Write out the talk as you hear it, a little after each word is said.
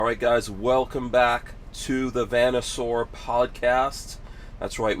right, guys, welcome back to the Vanasaur podcast.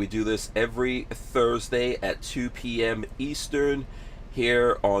 That's right, we do this every Thursday at 2 p.m. Eastern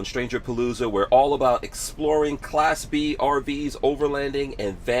here on Stranger Palooza. We're all about exploring Class B RVs, overlanding,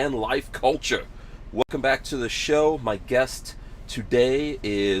 and van life culture. Welcome back to the show. My guest today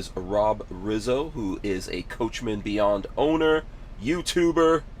is Rob Rizzo, who is a Coachman Beyond owner,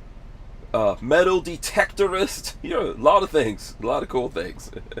 YouTuber, metal detectorist, a lot of things, a lot of cool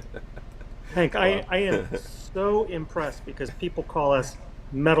things. Hank, I am so impressed because people call us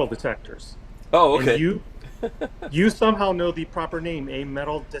metal detectors. Oh, And okay. you somehow know the proper name, a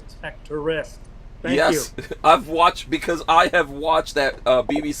metal detectorist. Thank you. Yes, I've watched because I have watched that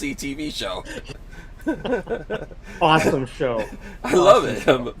BBC TV show. Awesome show. I love Awesome it.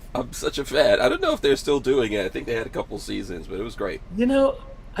 show. I'm such a fan. I don't know if they're still doing it. I think they had a couple seasons, but it was great. You know,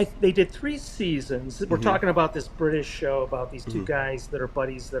 they did 3 seasons. We're Hmm. talking about this British show about these two Hmm. guys that are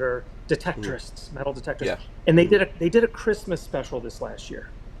buddies that are Hmm. detectorists, metal detectors. Yeah. And Hmm. they did a Christmas special this last year.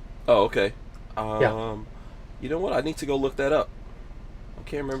 Oh, okay. Yeah. Um, you know what? I need to go look that up. I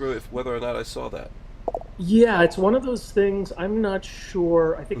can't remember if whether or not I saw that. Yeah, it's one of those things. I'm not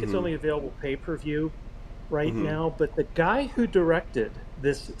sure. I think it's Hmm. only available pay-per-view right Hmm. now. But the guy who directed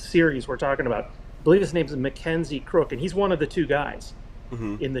this series we're talking about, I believe his name is Mackenzie Crook, and he's one of the two guys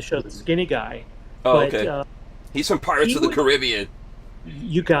Hmm. in the show, the skinny guy. Oh, But okay. He's from Pirates he of the was, Caribbean.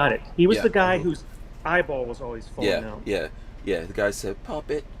 you got it. He was Yeah. the guy Hmm. whose eyeball was always falling Yeah. out. Yeah. Yeah. The guy said,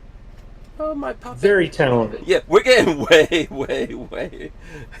 "Puppet, oh my puppet." Very talented. Yeah, we're getting way,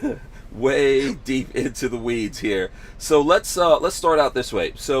 way deep into the weeds here. So let's start out this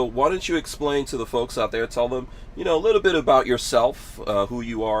way. So why don't you explain to the folks out there, tell them a little bit about yourself, who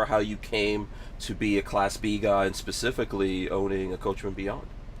you are, how you came to be a Class B guy, and specifically owning a Coachman Beyond.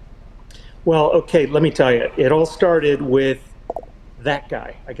 Well, okay, let me tell you, it all started with that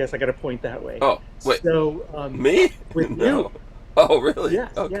guy. I guess I got to point that way. Oh, wait, So, me? with No. you. Oh, really?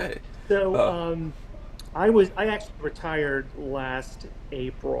 Yes, yes. Okay. So Uh, I actually retired last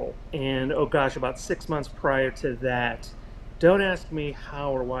April, and oh gosh, about 6 months prior to that, don't ask me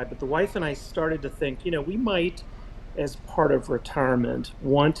how or why, but the wife and I started to think, we might, as part of retirement,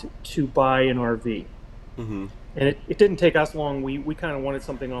 want to buy an RV. mm-hmm. And it didn't take us long. We kind of wanted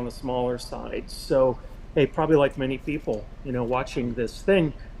something on the smaller side. So, hey, probably like many people, watching this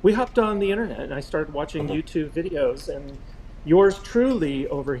thing, we hopped on the internet and I started watching YouTube videos. And yours truly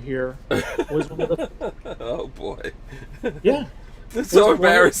over here was one of the, Oh boy, yeah, it's was so one of,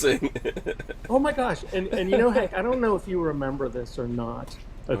 embarrassing. oh my gosh. And Hank, I don't know if you remember this or not,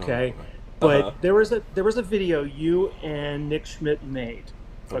 Oh okay? boy. Uh huh. But there was a video you and Nick Schmidt made,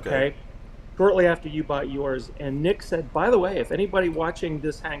 Okay. okay? Shortly after you bought yours, and Nick said, by the way, if anybody watching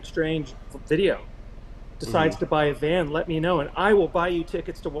this Hank Strange video Mm-hmm. decides to buy a van, let me know, and I will buy you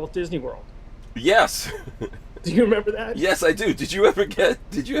tickets to Walt Disney World. Yes. Do you remember that? Yes, I do. Did you ever get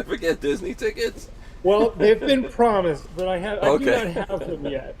Disney tickets? Well, they've been promised, but I do Okay. not have them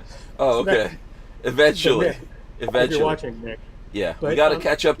yet. Oh, So that, okay. so Eventually. Nick, if you're Eventually. watching, Nick, Yeah, we but got to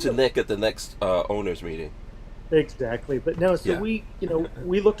catch up to Nick at the next owners meeting. exactly. But no, so Yeah.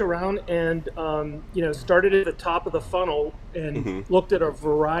 we looked around and started at the top of the funnel and Mhm. looked at a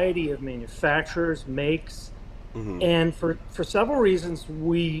variety of manufacturers, makes, Mhm. and for several reasons,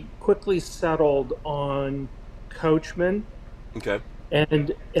 we quickly settled on Coachman Okay.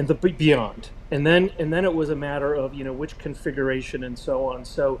 and the Beyond. And then it was a matter of which configuration and so on.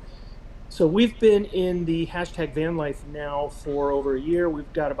 So we've been in the hashtag van life now for over a year.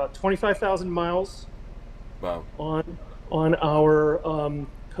 We've got about 25,000 miles Wow. on our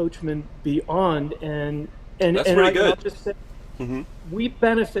Coachman Beyond, and That's and pretty I and I'll good. just say Mhm. we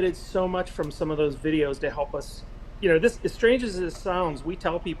benefited so much from some of those videos to help us. This, as strange as it sounds, we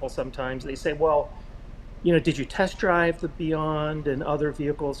tell people sometimes, they say, well, did you test drive the Beyond and other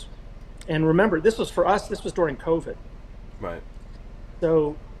vehicles? And remember, this was for us, this was during COVID. Right.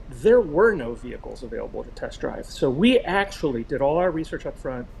 So there were no vehicles available to test drive. So we actually did all our research up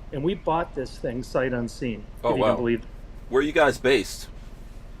front and we bought this thing sight unseen, Oh if you can wow. believe it. Where are you guys based?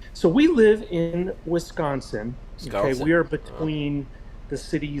 So we live in Wisconsin. Okay, Wisconsin. we are Uh, between the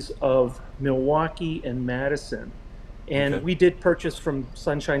cities of Milwaukee and Madison. okay. And we did purchase from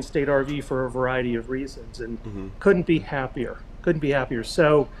Sunshine State RV for a variety of reasons and Mhm. couldn't be happier. Couldn't be happier.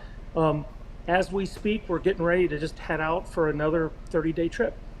 So um, as we speak, we're getting ready to just head out for another 30-day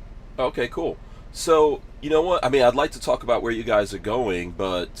trip. Okay. Cool. So you know what? I mean, I'd like to talk about where you guys are going,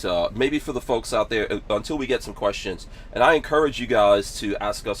 but maybe for the folks out there, until we get some questions, and I encourage you guys to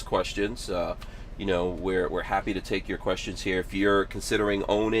ask us questions. We're happy to take your questions here. If you're considering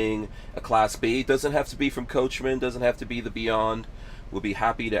owning a Class B, it doesn't have to be from Coachman, doesn't have to be the Beyond. We'll be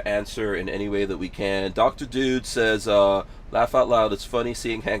happy to answer in any way that we can. Dr. Dude says, laugh out loud. It's funny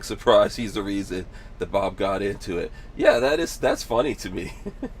seeing Hank surprised. He's the reason that Bob got into it. Yeah, that's funny to me.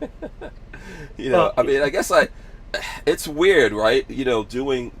 Well, I mean, I guess it's weird, right?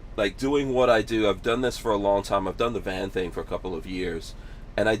 Doing what I do. I've done this for a long time. I've done the van thing for a couple of years,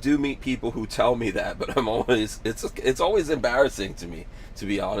 and I do meet people who tell me that, but it's always embarrassing to me, to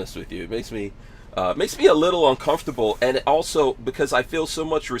be honest with you. It makes me a little uncomfortable, and it also because I feel so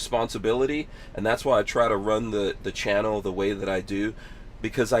much responsibility, and that's why I try to run the channel the way that I do,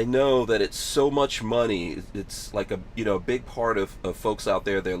 because I know that it's so much money. It's like a big part of folks out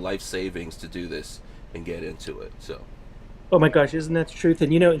there, their life savings to do this and get into it. So oh my gosh, isn't that the truth?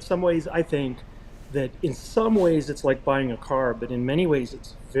 And in some ways, I think that in some ways it's like buying a car, but in many ways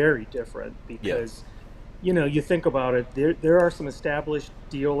it's very different yeah. because you think about it, there are some established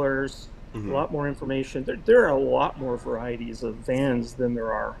dealers, a Hmm. lot more information. There are a lot more varieties of vans than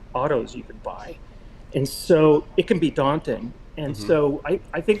there are autos you can buy. And so it can be daunting. And Hmm. so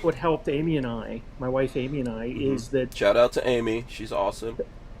I think what helped Amy and I, my wife Amy and I, Hmm. is that Shout out to Amy. She's awesome.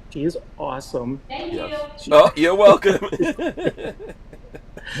 she is awesome. Yes. She, Oh, you're welcome.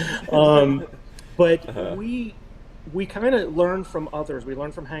 um, but Uh-huh. we kind of learn from others. We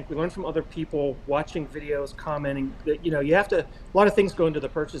learn from Hank. We learn from other people watching videos, commenting. That you have to. A lot of things go into the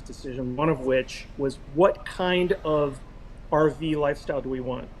purchase decision. One of which was what kind of RV lifestyle do we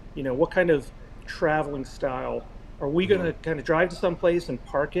want? What kind of traveling style are we going Hmm. to kind of drive to some place and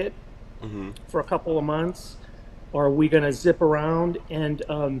park it Hmm. for a couple of months? Or are we going to zip around?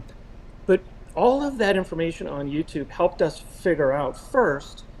 But all of that information on YouTube helped us figure out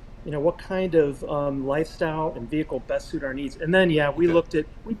first, what kind of lifestyle and vehicle best suit our needs. And then, yeah, Okay.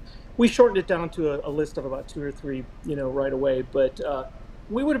 we shortened it down to a list of about two or three, right away. But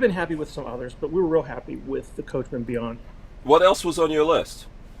we would have been happy with some others, but we were real happy with the Coachman Beyond. What else was on your list?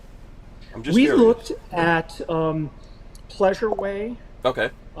 I'm just We curious. looked at Pleasure Way Okay.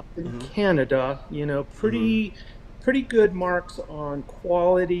 up in Hmm. Canada, Hmm. pretty good marks on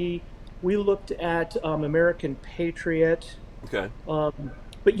quality. We looked at American Patriot. Okay. Um,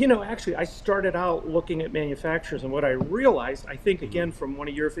 but actually, I started out looking at manufacturers, and what I realized, I think Hmm. again from one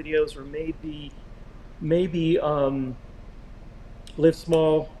of your videos, or maybe Live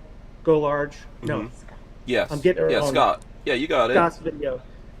Small, Go Large. Hmm. No, I'm Yes. getting Yeah, Scott. Yeah, you got it. Scott's video.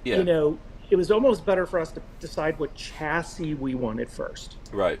 Yeah. It was almost better for us to decide what chassis we wanted first.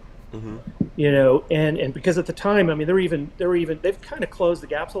 Right. Hmm. And because at the time, I mean, they've kind of closed the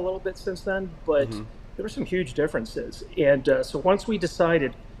gaps a little bit since then, but Hmm. there were some huge differences. And so once we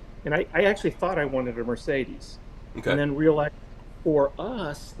decided, and I actually thought I wanted a Mercedes, and Okay. then realized for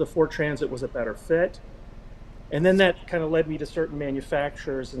us the Ford Transit was a better fit. And then that kind of led me to certain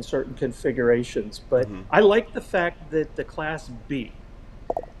manufacturers and certain configurations. But Hmm. I like the fact that the Class B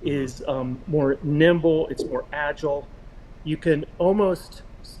Hmm. is more nimble, it's more agile. You can almost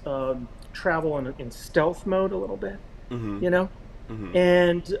travel in stealth mode a little bit, Hmm. you know. Hmm.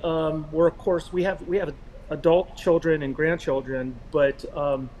 And we're of course we have adult children and grandchildren, but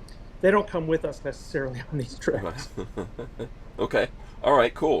they don't come with us necessarily on these Right. trips. Okay. All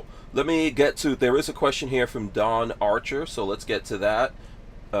right. Cool. Let me get to. There is a question here from Don Archer, so let's get to that.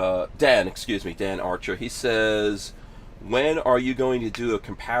 Dan, excuse me, Dan Archer. He says, "When are you going to do a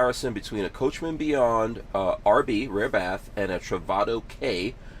comparison between a Coachman Beyond RB rear bath and a Travado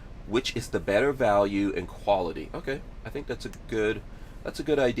K? Which is the better value and quality?" Okay, I think that's a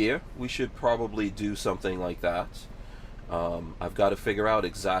good idea. We should probably do something like that. I've got to figure out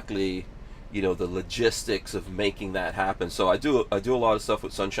exactly, the logistics of making that happen. So I do a lot of stuff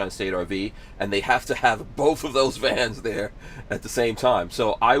with Sunshine State RV, and they have to have both of those vans there at the same time.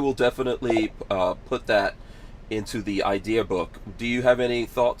 So I will definitely put that into the idea book. Do you have any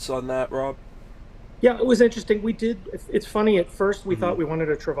thoughts on that, Rob? Yeah, it was interesting. It's funny. At first, we Mm-hmm. thought we wanted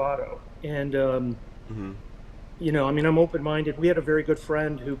a Travato, and Mm-hmm. I mean, I'm open-minded. We had a very good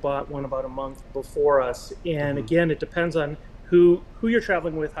friend who bought one about a month before us, and Mm-hmm. again, it depends on who you're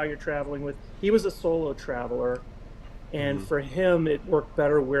traveling with, how you're traveling with. He was a solo traveler, and Mm-hmm. for him, it worked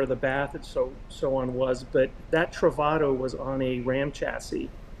better where the bath and so on was. But that Travato was on a Ram chassis,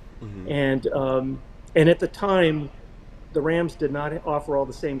 Mm-hmm. and at the time, the Rams did not offer all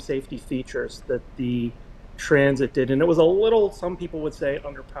the same safety features that the Transit did, and it was a little, some people would say,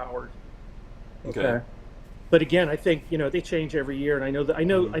 underpowered. Okay. Okay. But again, I think they change every year, and I know that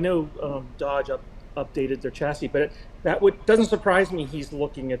Mm-hmm. I know Dodge updated their chassis, but that would doesn't surprise me. He's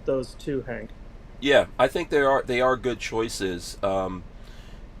looking at those too, Hank. Yeah, I think they are good choices.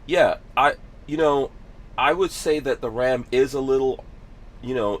 Yeah, you know I would say that the Ram is a little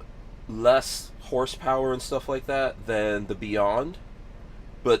you know less horsepower and stuff like that than the Beyond.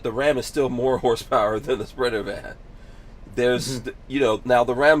 but the Ram is still more horsepower than the Sprinter van. There's, Hmm. now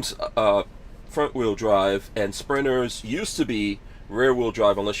the Ram's front wheel drive, and Sprinters used to be rear wheel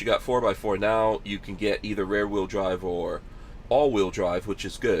drive unless you got 4x4. Now you can get either rear wheel drive or all wheel drive, which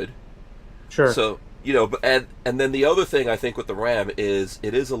is good. Sure. So, and then the other thing I think with the Ram is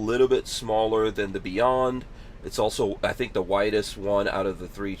it is a little bit smaller than the Beyond. It's also, I think, the widest one out of the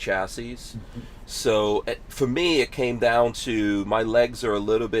three chassis. Mhm. So for me, it came down to my legs are a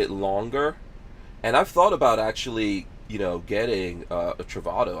little bit longer, and I've thought about actually, getting a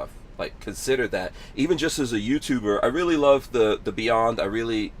Travato. I've like considered that. Even just as a YouTuber, I really love the Beyond. I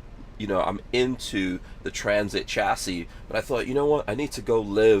really, I'm into the Transit chassis. But I thought, you know what, I need to go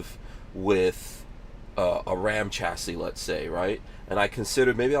live with a Ram chassis, let's say, right? And I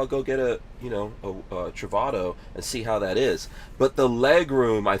considered maybe I'll go get a Travato and see how that is. But the leg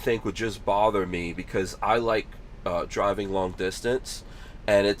room, I think, would just bother me because I like driving long distance,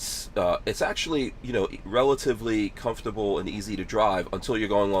 and it's actually relatively comfortable and easy to drive until you're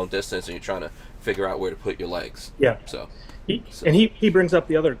going long distance and you're trying to figure out where to put your legs. Yeah. So, He, so and he brings up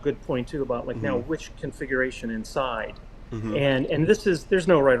the other good point too about like now hmm which configuration inside, hmm and this is there's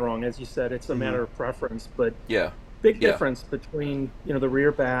no right or wrong, as you said, it's a hmm matter of preference, but yeah, big yeah, difference between the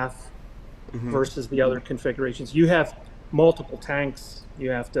rear bath hmm versus the other configurations. You have multiple tanks.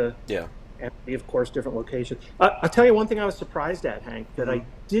 You have to yeah, empty, of course, different locations. I'll tell you one thing I was surprised at, Hank, that hmm I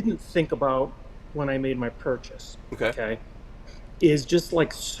didn't think about when I made my purchase. okay, Okay, is just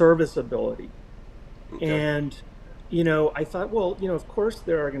like serviceability. okay, And, I thought, well, of course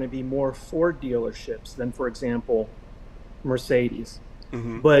there are going to be more Ford dealerships than, for example, Mercedes.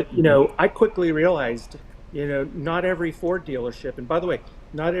 hmm But, I quickly realized, not every Ford dealership, and by the way,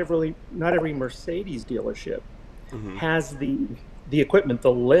 not every Mercedes dealership hmm has the equipment,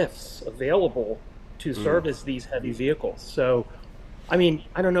 the lifts available to mm. service these heavy vehicles. So, I mean,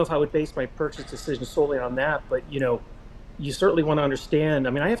 I don't know if I would base my purchase decision solely on that, but you certainly want to understand.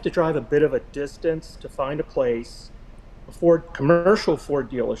 I mean, I have to drive a bit of a distance to find a place, a commercial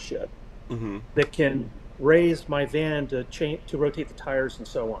Ford dealership hmm that can raise my van to change, to rotate the tires and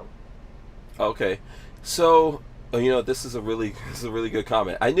so on. Okay, so this is a really this is a really good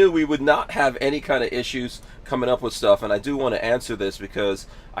comment. I knew we would not have any kind of issues coming up with stuff, and I do want to answer this because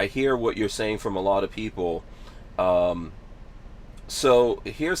I hear what you're saying from a lot of people. Um, so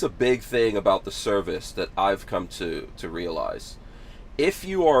here's a big thing about the service that I've come to realize. If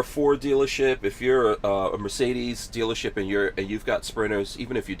you are a Ford dealership, if you're a Mercedes dealership and you've got Sprinters,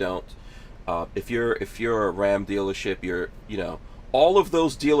 even if you don't, if you're a Ram dealership, all of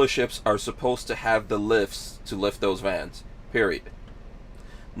those dealerships are supposed to have the lifts to lift those vans. Period.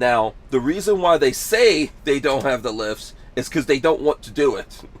 Now, the reason why they say they don't have the lifts is because they don't want to do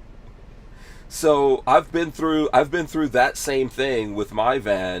it. So I've been through that same thing with my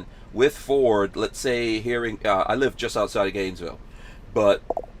van with Ford. Let's say I live just outside of Gainesville, but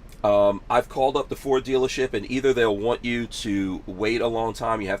I've called up the Ford dealership, and either they'll want you to wait a long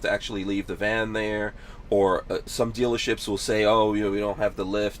time, you have to actually leave the van there, or some dealerships will say, "Oh, we don't have the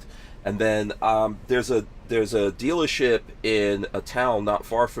lift." And then there's a dealership in a town not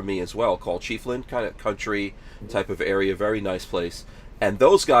far from me as well called Chiefland, kind of country type of area, very nice place. And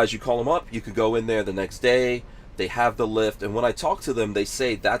those guys, you call them up, you could go in there the next day. They have the lift, and when I talk to them, they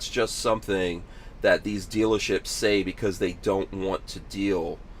say that's just something that these dealerships say because they don't want to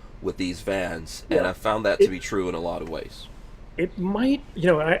deal with these vans, and Yeah. I found that to It be true in a lot of ways. it might,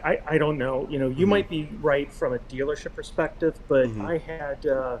 I don't know. You hmm might be right from a dealership perspective, but hmm I had,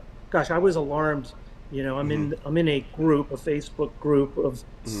 gosh, I was alarmed. I'm hmm in a group, a Facebook group of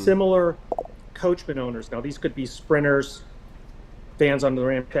hmm similar coachman owners. Now these could be Sprinters, vans on the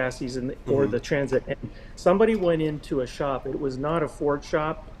Ram chassis, or hmm the Transit. And somebody went into a shop. It was not a Ford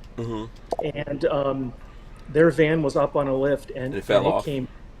shop, hmm and their van was up on a lift, And and it and fell it off. came,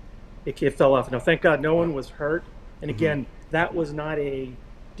 it fell off. Now, thank God, no Wow. one was hurt. And hmm again, that was not a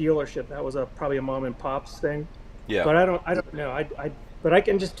dealership. That was probably a mom and pop's thing. Yeah. But I don't know. But I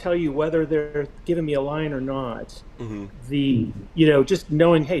can just tell you whether they're giving me a line or not. hmm Just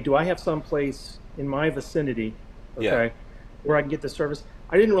knowing, hey, do I have some place in my vicinity, Yeah. okay, where I can get the service?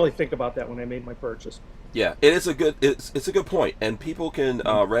 I didn't really think about that when I made my purchase. Yeah, it's a good point, and people can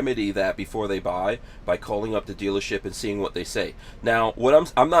Mhm. remedy that before they buy by calling up the dealership and seeing what they say. Now,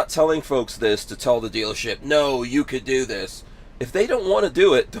 what I'm not telling folks this to tell the dealership, no, you could do this. If they don't want to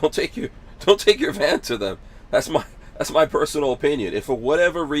do it, don't take your van to them. That's my that's my personal opinion. If for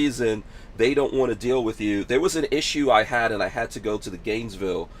whatever reason they don't want to deal with you, there was an issue I had, and I had to go to the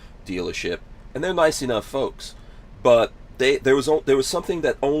Gainesville dealership, and they're nice enough folks, but there was something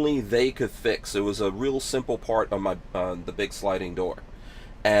that only they could fix. It was a real simple part on the big sliding door,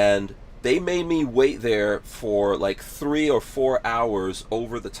 and they made me wait there for like 3 or 4 hours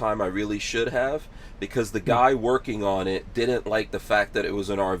over the time I really should have, because the Hmm. guy working on it didn't like the fact that it was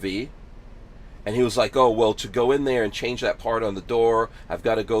an RV. And he was like, "Oh, well, to go in there and change that part on the door, I've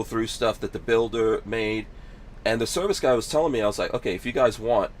got to go through stuff that the builder made." And the service guy was telling me, I was like, "Okay, if you guys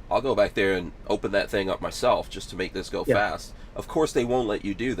want, I'll go back there and open that thing up myself just to make this go Yeah. fast." Of course, they won't let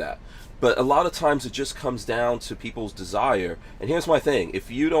you do that. But a lot of times it just comes down to people's desire. And here's my thing: if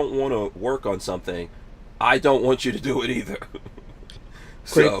you don't want to work on something, I don't want you to do it either.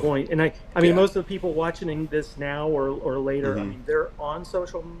 Great So, point. And I mean, yeah. most of the people watching this now or later, I Mm-hmm. mean, they're on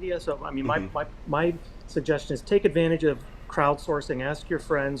social media. So, I mean, Mm-hmm. my suggestion is take advantage of crowdsourcing. Ask your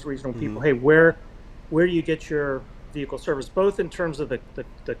friends, regional Mm-hmm. people, hey, where do you get your vehicle service, both in terms of the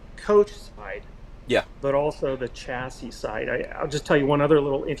coach side, Yeah. but also the chassis side. I'll just tell you one other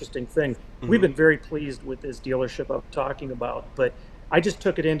little interesting thing. We've Mm-hmm. been very pleased with this dealership I'm talking about, but I just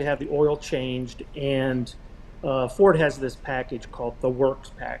took it in to have the oil changed, and Ford has this package called the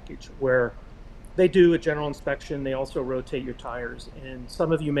Works package, where they do a general inspection. They also rotate your tires, and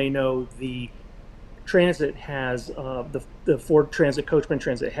some of you may know the Transit has the Ford Transit Coachman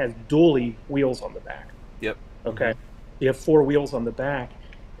Transit has dually wheels on the back. Yep. Mm-hmm. Okay. You have four wheels on the back.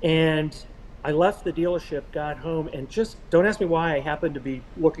 And I left the dealership, got home, and just don't ask me why I happened to be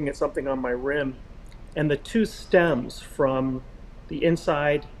looking at something on my rim. And the two stems from the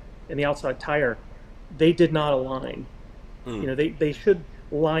inside and the outside tire, they did not align. Mm. They should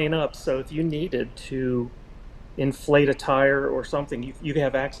line up. So if you needed to inflate a tire or something, you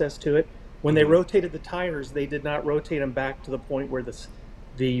have access to it. When they Mm-hmm. rotated the tires, they did not rotate them back to the point where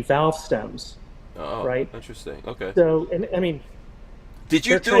the valve stems, Oh, right? interesting. Okay. So, and I mean, Did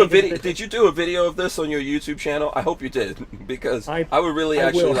you they're do a trained video? individuals. Did you do a video of this on your YouTube channel? I hope you did, because I I would really I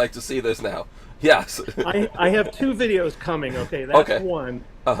actually will. like to see this now. Yes. I have two videos coming. Okay, that's Okay. one,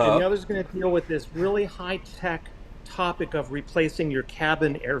 Uh and huh. the other is going to deal with this really high tech topic of replacing your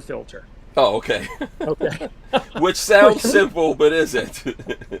cabin air filter. Oh, okay. Okay, Which which sounds simple, but is it?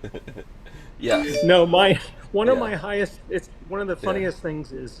 Yes. no, my one of Yeah. my highest. It's one of the Yeah. funniest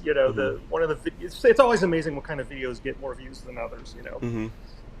things is Mhm. the one of the it's always amazing what kind of videos get more views than others. Mhm.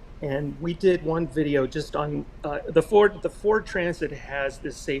 And we did one video just on the Ford Transit has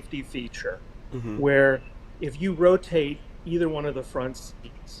this safety feature Mhm. where if you rotate either one of the front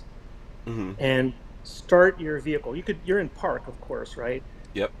seats Mhm. and start your vehicle, you're in park, of course, right?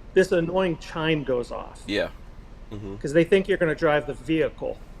 Yep. This annoying chime goes off Yeah. Mhm. because they think you're going to drive the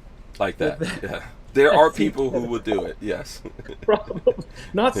vehicle Like with that. Yeah. There that are people who feature. would do it. Yes. Problem.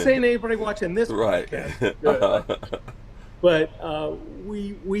 Not saying anybody watching this Right. podcast is good, Uh-huh. but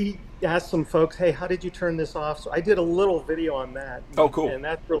we asked some folks, hey, how did you turn this off? So I did a little video on that, Oh, cool. and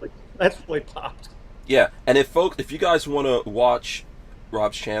that's really popped. Yeah, and if you guys want to watch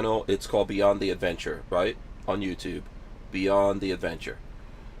Rob's channel, it's called Beyond the Adventure, right? On YouTube, Beyond the Adventure. Yeah.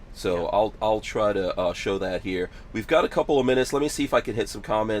 So I'll try to show that here. We've got a couple of minutes. Let me see if I can hit some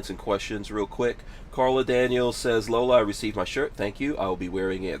comments and questions real quick. Carla Daniels says, "Lola, I received my shirt. Thank you. I will be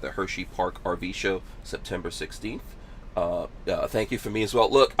wearing it at the Hershey Park RV Show, September 16th. Thank you for me as well.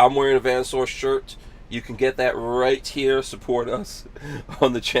 Look, I'm wearing a Vanasaur shirt. You can get that right here. Support us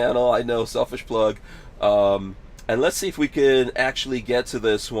on the channel. I know, selfish plug. And let's see if we can actually get to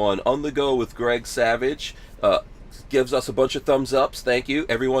this one. On the Go with Greg Savage. Gives us a bunch of thumbs ups. Thank you.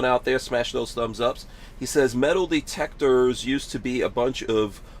 Everyone out there, smash those thumbs ups. He says metal detectors used to be a bunch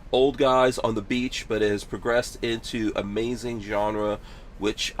of old guys on the beach, but it has progressed into amazing genre,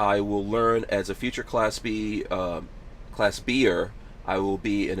 which I will learn as a future Class B'er. I will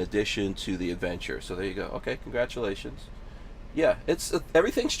be in addition to the adventure. So there you go. Okay, congratulations. Yeah, it's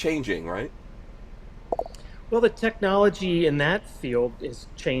everything's changing, right? Well, the technology in that field is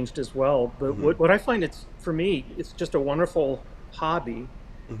changed as well. But Mm-hmm. what I find it's for me, it's just a wonderful hobby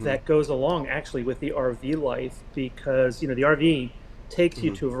Mm-hmm. that goes along actually with the RV life because the RV takes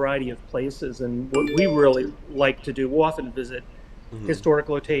you Mm-hmm. to a variety of places, and what we really like to do, we'll often visit Mm-hmm. historic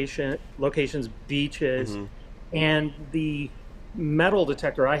locations, beaches, Mm-hmm. and the metal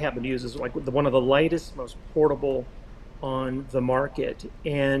detector I happen to use is like one of the lightest, most portable on the market.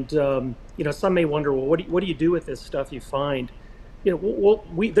 And some may wonder, well, what do you do with this stuff you find?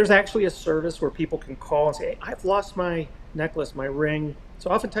 There's actually a service where people can call and say, hey, I've lost my necklace, my ring. So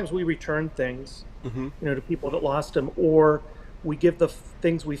oftentimes we return things, Mm-hmm. to people that lost them, or we give the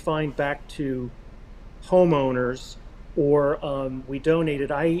things we find back to homeowners, or we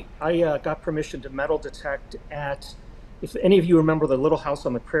donated. I got permission to metal detect at, if any of you remember the Little House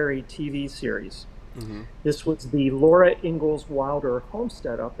on the Prairie TV series. Mm-hmm. This was the Laura Ingalls Wilder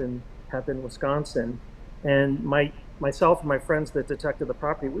homestead up in Pepin, Wisconsin, and my myself and my friends that detected the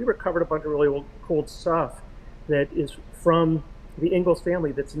property, we recovered a bunch of really old, cool stuff that is from the Ingalls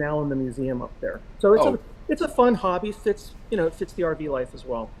family that's now in the museum up there. So Oh, it's a fun hobby. Fits it fits the RV life as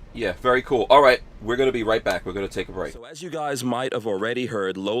well. yeah, very cool. All right, we're going to be right back. We're going to take a break. So, as you guys might have already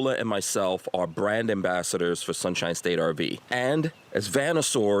heard, Lola and myself are brand ambassadors for Sunshine State RV. And as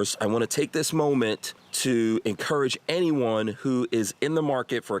Vanosaurs, I want to take this moment to encourage anyone who is in the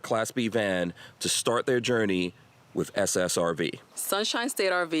market for a Class B van to start their journey with SSRV. Sunshine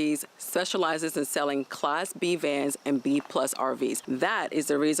State RVs specializes in selling Class B vans and B plus RVs. That is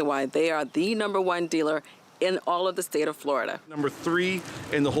the reason why they are the #1 dealer in all of the state of Florida. Number 3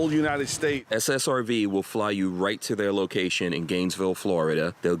 in the whole United States. SSRV will fly you right to their location in Gainesville,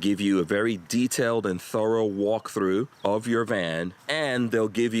 Florida. They'll give you a very detailed and thorough walkthrough of your van, and they'll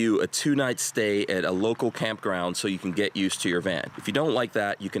give you a 2-night stay at a local campground so you can get used to your van. If you don't like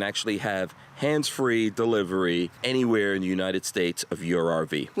that, you can actually have hands-free delivery anywhere in the United States of your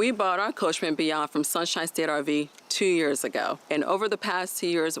RV. We bought our Coachman Beyond from Sunshine State RV 2 years ago. And over the past 2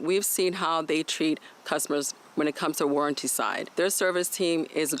 years, we've seen how they treat customers when it comes to warranty side. Their service team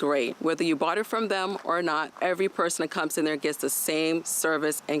is great. Whether you bought it from them or not, every person that comes in there gets the same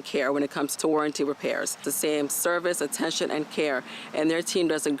service and care when it comes to warranty repairs. The same service, attention, and care. And their team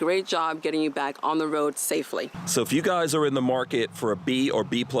does a great job getting you back on the road safely. So if you guys are in the market for a B or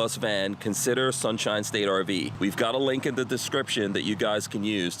B plus van, consider Sunshine State RV. We've got a link in the description that you guys can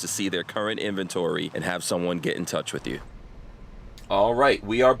use to see their current inventory and have someone get in touch with you. All right,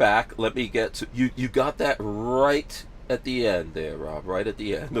 we are back. Let me get to you. You got that right at the end there, Rob. Right at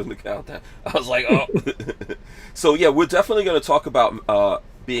the end on the countdown. I was like, oh. So yeah, we're definitely going to talk about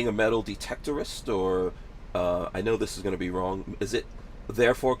being a metal detectorist, or I know this is going to be wrong. Is it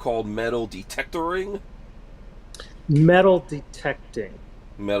therefore called metal detectoring? Metal detecting.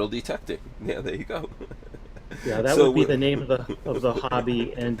 Metal detecting. Yeah, there you go. Yeah, that would be the name of the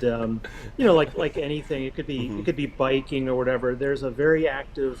hobby, and like anything, it could be biking or whatever. There's a very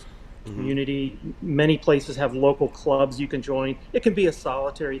active community. Many places have local clubs you can join. It can be a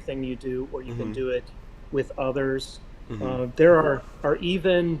solitary thing you do, or you can do it with others. There are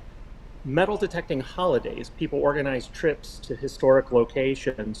even metal detecting holidays. People organize trips to historic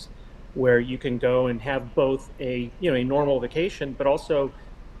locations where you can go and have both a normal vacation, but also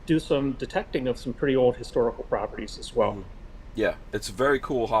do some detecting of some pretty old historical properties as well. Yeah, it's a very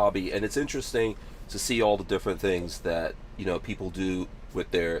cool hobby, and it's interesting to see all the different things that people do with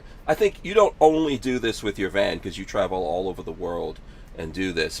their. I think you don't only do this with your van because you travel all over the world and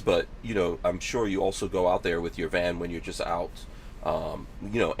do this, but I'm sure you also go out there with your van when you're just out.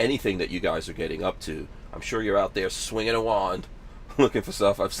 Anything that you guys are getting up to, I'm sure you're out there swinging a wand, looking for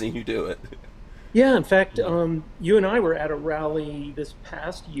stuff. I've seen you do it. Yeah, in fact, you and I were at a rally this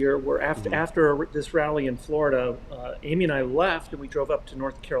past year where after this rally in Florida, Amy and I left and we drove up to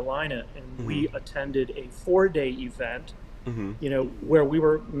North Carolina, and we attended a 4-day event, where we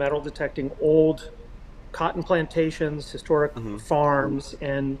were metal detecting old cotton plantations, historic farms,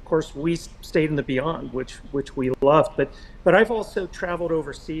 and of course we stayed in the beyond, which we loved. But I've also traveled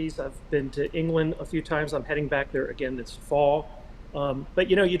overseas. I've been to England a few times. I'm heading back there again this fall. But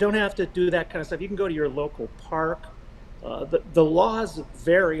you don't have to do that kind of stuff. You can go to your local park. The laws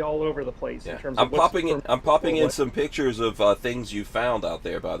vary all over the place in terms of I'm popping in some pictures of things you found out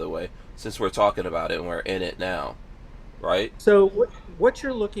there, by the way, since we're talking about it and we're in it now, right? So what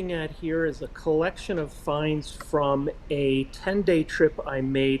you're looking at here is a collection of finds from a 10-day trip I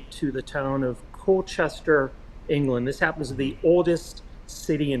made to the town of Colchester, England. This happens to be the oldest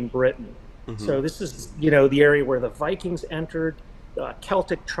city in Britain. So this is the area where the Vikings entered.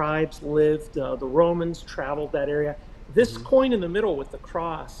 Celtic tribes lived. The Romans traveled that area. This coin in the middle with the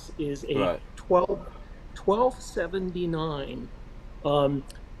cross is a 1279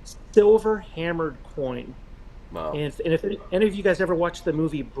 silver hammered coin. Wow. And if any of you guys ever watched the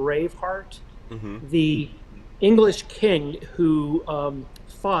movie Braveheart, the English king who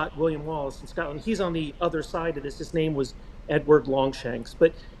fought William Wallace in Scotland, he's on the other side of this. His name was Edward Longshanks.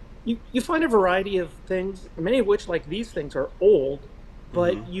 But you find a variety of things, many of which, like these things, are old,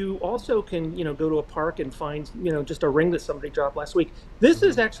 but you also can, go to a park and find, just a ring that somebody dropped last week. This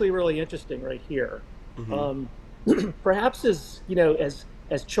is actually really interesting right here. Perhaps as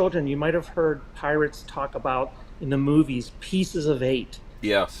children, you might have heard pirates talk about in the movies Pieces of 8.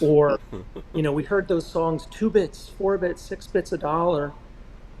 Yes. Or, we heard those songs, 2 bits, 4 bits, 6 bits a dollar.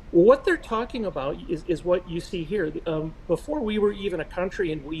 Well, what they're talking about is what you see here. Before we were even a country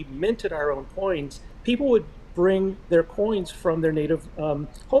and we minted our own coins, people would bring their coins from their native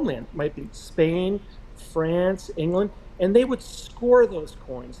homeland. It might be Spain, France, England, and they would score those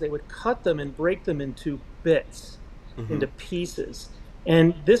coins. They would cut them and break them into bits. into pieces.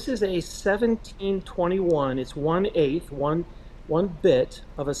 And this is a 1721. It's 1/8, one bit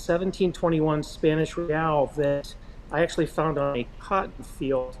of a 1721 Spanish real that I actually found on a cotton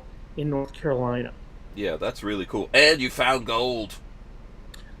field in North Carolina. Yeah, that's really cool. And you found gold.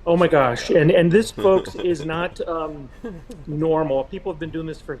 Oh my gosh. And this, folks, Yeah. is not normal. People have been doing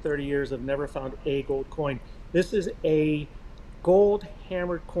this for 30 years, have never found a gold coin. This is a gold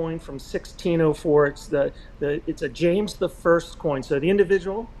hammered coin from 1604. It's a James the First coin. So the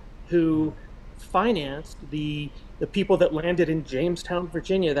individual who financed the people that landed in Jamestown,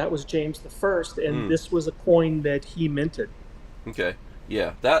 Virginia, that was James the First, and Mm. this was a coin that he minted. Okay.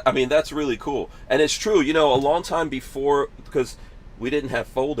 Yeah, that I mean that's really cool, and it's true. You know, a long time before, because we didn't have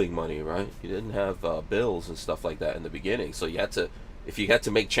folding money, right? You didn't have bills and stuff like that in the beginning, so you had to, if you had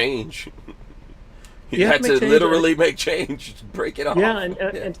to make change, you You have had to make to change. literally make change, break it off. Yeah, and,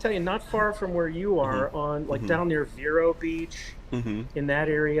 and, Yeah. and to tell you, not far from where you are, on like down near Vero Beach, Mm-hmm. in that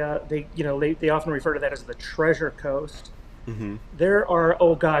area, they often refer to that as the Treasure Coast. Mm-hmm. There are,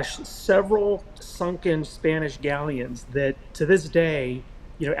 oh gosh, several sunken Spanish galleons that to this day,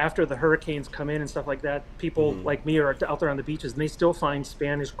 after the hurricanes come in and stuff like that, people Mm-hmm. like me are out there on the beaches and they still find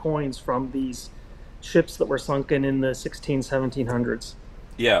Spanish coins from these ships that were sunken in the 1700s.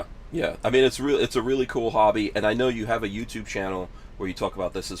 Yeah, yeah. I mean, it's a really cool hobby, and I know you have a YouTube channel where you talk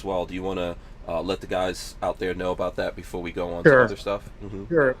about this as well. Do you want to let the guys out there know about that before we go on to Sure. other stuff? Mm-hmm.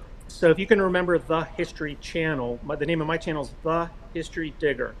 Sure. So if you can remember the History Channel, the name of my channel is The History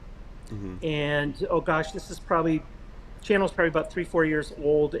Digger. Mm-hmm. And oh gosh, this is probably channel's probably about 3, 4 years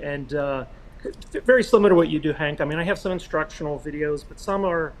old, and very similar to what you do, Hank. I mean, I have some instructional videos, but some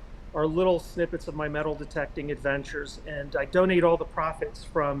are little snippets of my metal detecting adventures, and I donate all the profits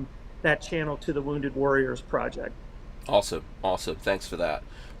from that channel to the Wounded Warriors Project. Awesome, awesome. Thanks for that.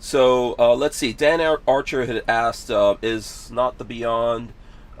 So let's see. Dan Archer had asked, "Is not the Beyond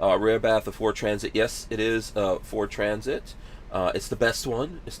Rare Bath a Ford Transit?" Yes, it is Ford Transit. It's the best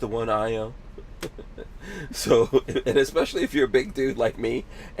one. It's the one I own. So, and especially if you're a big dude like me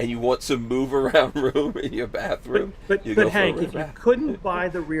and you want some move around room in your But bathroom, but you but go for a Hank, rear if you bath. couldn't buy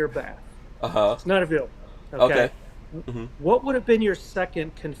the rear bath, Uh huh. it's not available. Okay. Okay. Hmm. What would have been your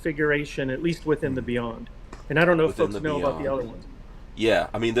second configuration, at least within the Beyond? And I don't know if Within folks the know about the Beyond. other ones. Yeah,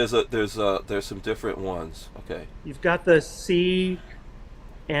 I mean, there's some different ones. Okay. You've got the C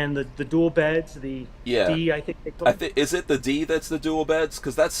and the dual beds, the Yeah. D, I think they call I them. think is it the D that's the dual beds?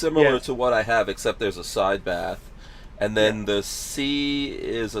 Because that's similar Yes. to what I have, except there's a side bath, and Yeah. then the C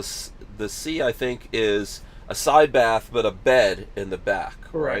is the C I think is a side bath but a bed in the back,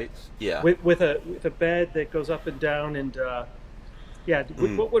 Correct. right? Yeah. With a bed that goes up and down, and yeah.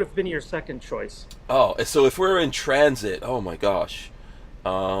 Mm. What would have been your second choice? Oh, so if we're in transit, oh my gosh,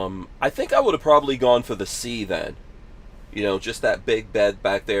 I think I would have probably gone for the C then. You know, just that big bed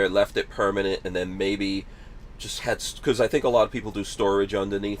back there, left it permanent, and then maybe just had, because I think a lot of people do storage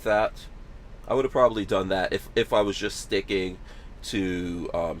underneath that. I would have probably done that if I was just sticking to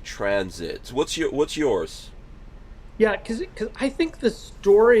transit. What's yours? Yeah, because I think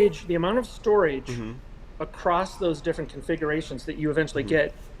the amount of storage Mm-hmm. across those different configurations that you eventually Mm-hmm.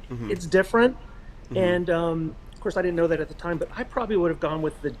 get, Mm-hmm. it's different. Mm-hmm. And of course, I didn't know that at the time, but I probably would have gone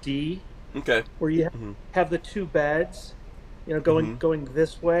with the D, Okay. where you Mm-hmm. have the two beds, Mm-hmm. going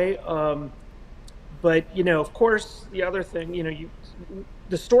this way. But of course, the other thing,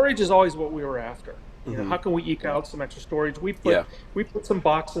 the storage is always what we were after. Mm-hmm. How can we eke out some extra storage? Yeah. We put some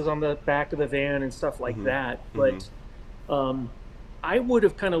boxes on the back of the van and stuff like Mm-hmm. that. Mm-hmm. But I would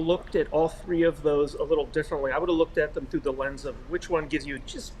have kind of looked at all three of those a little differently. I would have looked at them through the lens of which one gives you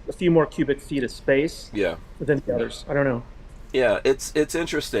just a few more cubic feet of space Yeah. than the others. I don't know. Yeah, it's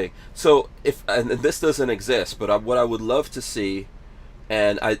interesting. So if and this doesn't exist, but what I would love to see,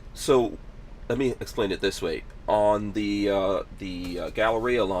 and I so let me explain it this way: on the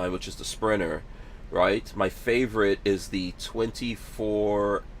Galleria line, which is the Sprinter, right? My favorite is the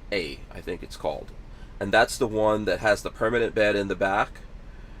 24A, I think it's called, and that's the one that has the permanent bed in the back,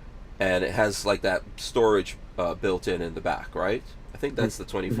 and it has like that storage built in the back, right? I think that's the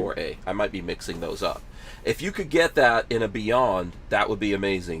 24A. I might be mixing those up. If you could get that in a Beyond, that would be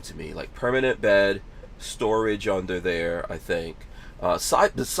amazing to me. Like permanent bed, storage under there. I think the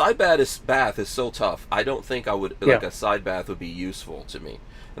side bath is so tough. I don't think I would Yeah. like a side bath would be useful to me.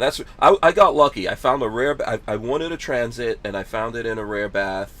 And that's I got lucky. I found a rare. I wanted a transit, and I found it in a rare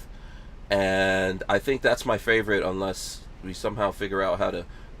bath, and I think that's my favorite. Unless we somehow figure out how to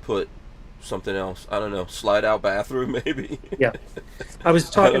put something else. I don't know. Slide out bathroom maybe. Yeah. I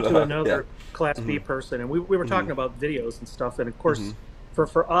was I don't talking to know. another Yeah. Class B Mm-hmm. person, and we were Mm-hmm. talking about videos and stuff. And of Mm-hmm. course,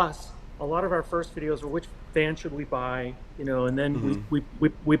 for us, a lot of our first videos were van should we buy? And then Mm-hmm.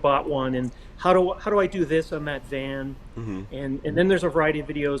 we bought one. And how do I do this on that van? Mm-hmm. And then there's a variety of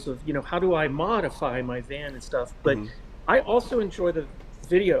videos of, how do I modify my van and stuff. But Mm-hmm. I also enjoy the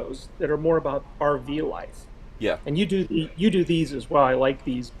videos that are more about RV life. Yeah. And you do these as well. I like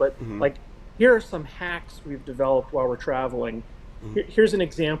these, but Mm-hmm. like here are some hacks we've developed while we're traveling. Mm-hmm. Here's an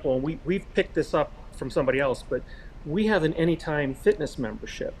example. We've picked this up from somebody else, but we have an Anytime Fitness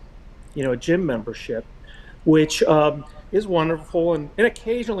membership, a gym membership, which is wonderful. And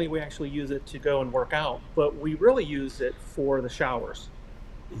occasionally we actually use it to go and work out, but we really use it for the showers.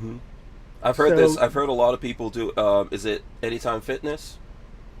 Mm-hmm. I've heard this. So I've heard a lot of people do. Is it Anytime Fitness?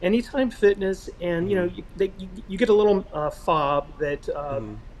 Anytime Fitness, and Mm-hmm. you get a little fob that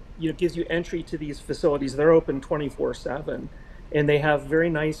Mm-hmm. gives you entry to these facilities. They're open 24/7, and they have very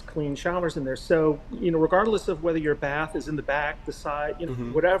nice, clean showers in there. So regardless of whether your bath is in the back, the side,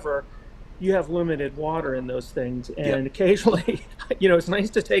 Mm-hmm. whatever, you have limited water in those things. Yeah. And occasionally, it's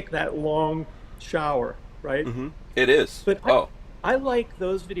nice to take that long shower, right? Mm-hmm. It is. But I Oh. I like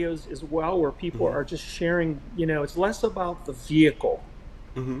those videos as well, where people Mm-hmm. are just sharing. It's less about the vehicle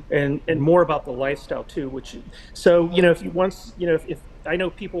Mm-hmm. and more about the lifestyle too. Which so if you once if I know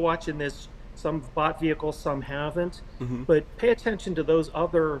people watching this, some have bought vehicles, some haven't, Mm-hmm. but pay attention to those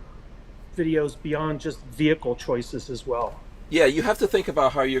other videos beyond just vehicle choices as well. Yeah, you have to think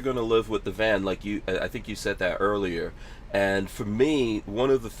about how you're going to live with the van. Like I think you said that earlier. And for me, one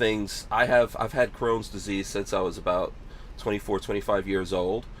of the things I've had Crohn's disease since I was about 24, 25 years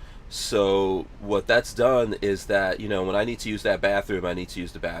old. So what that's done is that, when I need to use that bathroom, I need to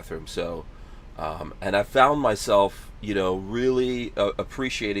use the bathroom. So, and I found myself, really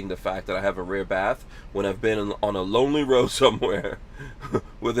appreciating the fact that I have a rear bath when I've been on a lonely road somewhere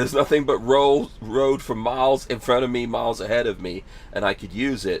where there's nothing but road for miles in front of me, miles ahead of me, and I could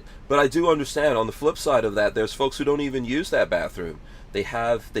use it. But I do understand on the flip side of that, there's folks who don't even use that bathroom. They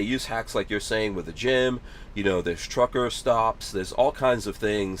use hacks like you're saying with the gym. There's trucker stops. There's all kinds of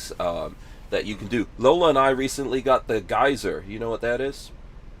things that you can do. Lola and I recently got the geyser. You know what that is?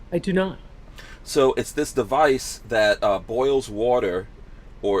 I do not. So it's this device that boils water,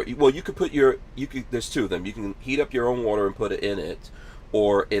 or well, you could put you could. There's two of them. You can heat up your own water and put it in it,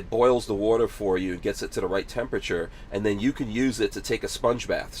 or it boils the water for you and gets it to the right temperature, and then you can use it to take a sponge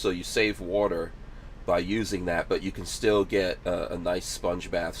bath. So you save water by using that, but you can still get a nice sponge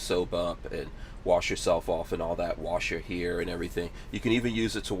bath, soap up, and wash yourself off and all that. Wash your hair and everything. You can even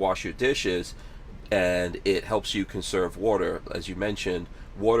use it to wash your dishes, and it helps you conserve water. As you mentioned,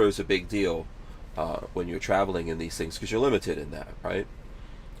 water is a big deal when you're traveling in these things because you're limited in that, right?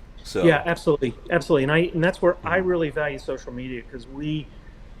 So. Yeah, absolutely, absolutely. And that's where I Mhm. really value social media, because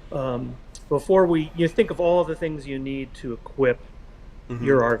um, before you think of all the things you need to equip Mhm.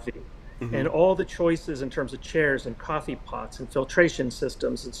 your RV, and Mhm. all the choices in terms of chairs and coffee pots and filtration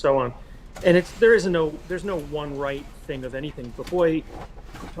systems and so on. And there's no one right thing of anything. But boy,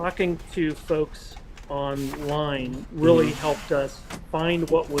 talking to folks online really Mhm. helped us find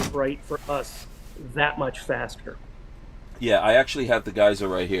what was right for us that much faster. Yeah, I actually have the geyser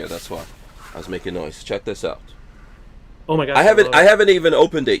right here. That's why I was making noise. Check this out. Oh my I gosh, I haven't love I it. haven't even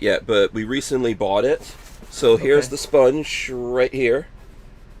opened it yet, but we recently bought it. So here's Okay. the sponge right here.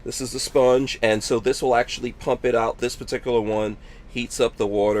 This is the sponge, and so this will actually pump it out. This particular one heats up the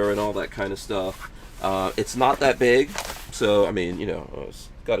water and all that kind of stuff. It's not that big, so I mean, it's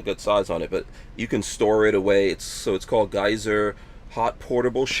got a good size on it, but you can store it away. It's called Geyser Hot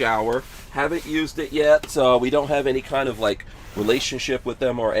Portable Shower. Haven't used it yet. We don't have any kind of like relationship with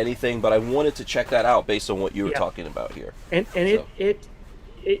them or anything, but I wanted to check that out based on what you were Yeah. talking about here. And So.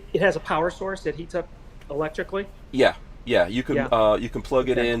 it has a power source that heats up electrically. Yeah, yeah, Yeah. you can plug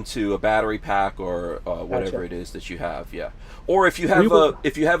it Okay. into a battery pack or whatever Gotcha. it is that you have. Yeah, or We will.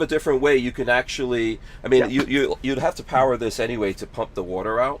 if you have a different way, you can actually. I mean, Yeah. you'd have to power this anyway to pump the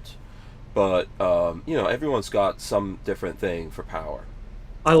water out, but everyone's got some different thing for power.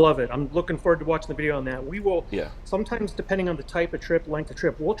 I love it. I'm looking forward to watching the video on that. We will Yeah. sometimes, depending on the type of trip, length of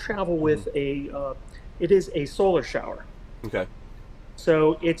trip, we'll travel Hmm. with it is a solar shower. Okay.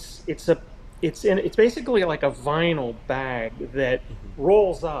 So it's basically like a vinyl bag that Hmm.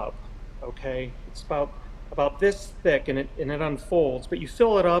 rolls up. Okay, it's about this thick, and it unfolds. But you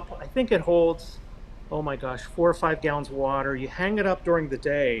fill it up. I think it holds, oh my gosh, 4 or 5 gallons of water. You hang it up during the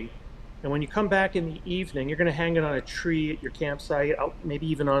day, and when you come back in the evening, you're going to hang it on a tree at your campsite, out, maybe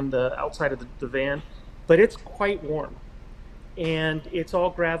even on the outside of the van. But it's quite warm, and it's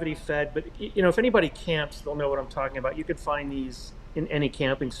all gravity fed. But if anybody camps, they'll know what I'm talking about. You could find these in any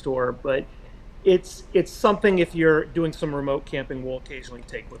camping store, but it's something, if you're doing some remote camping, we'll occasionally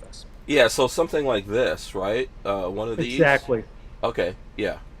take with us. Yeah, so something like this, right? One of these. Exactly. Okay,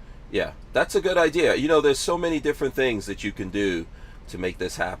 yeah, yeah, that's a good idea. There's so many different things that you can do to make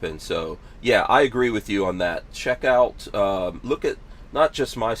this happen. So yeah, I agree with you on that. Check out, look at not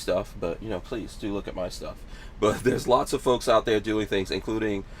just my stuff, but please do look at my stuff. But there's lots of folks out there doing things,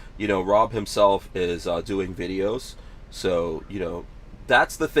 including Rob himself is doing videos. So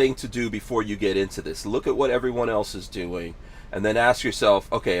that's the thing to do before you get into this. Look at what everyone else is doing, and then ask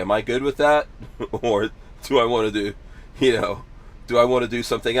yourself, okay, am I good with that, or do I want to do, you know, do I want to do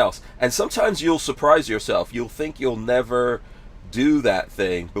something else? And sometimes you'll surprise yourself. You'll think you'll never do that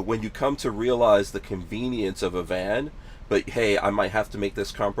thing, but when you come to realize the convenience of a van, but hey, I might have to make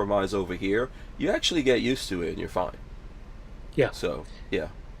this compromise over here, you actually get used to it and you're fine. Yeah. So, yeah,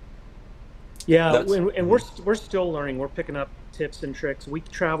 Yeah, that's. and we're still learning. We're picking up tips and tricks. We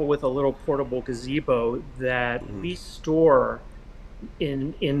travel with a little portable gazebo that Mm-hmm. we store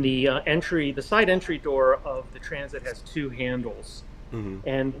in the entry, the side entry door of the Transit has two handles, Mm-hmm.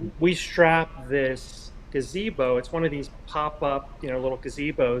 and we strap this gazebo. It's one of these pop-up, little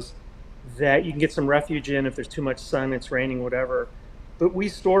gazebos that you can get some refuge in if there's too much sun, it's raining, whatever. But we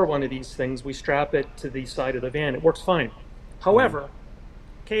store one of these things. We strap it to the side of the van. It works fine. Mm-hmm. However,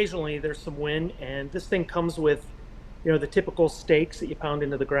 occasionally there's some wind, and this thing comes with the typical stakes that you pound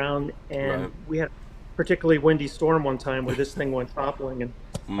into the ground. Right. And we had a particularly windy storm one time where this thing went toppling, and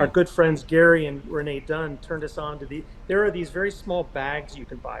our Mm. good friends Gary and Renee Dunn turned us on to there are these very small bags you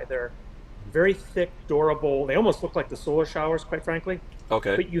can buy. They're very thick, durable. They almost look like the solar showers, quite frankly.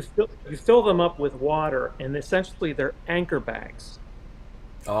 Okay. But you fill them up with water, and essentially they're anchor bags.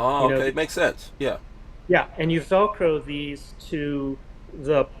 Oh, you know okay, it makes sense. Yeah. yeah, and you Velcro these to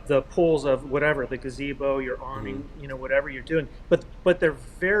the poles of whatever, the gazebo, your Mm-hmm. awning, whatever you're doing. But they're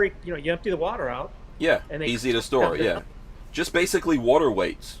very, you empty the water out, Yeah, and they easy to down store. to Yeah, just basically water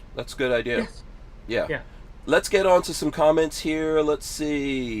weights. That's a good idea. yes, Yeah. yeah. Let's get on to some comments here. Let's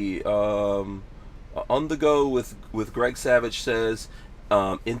see. On the go with Greg Savage says,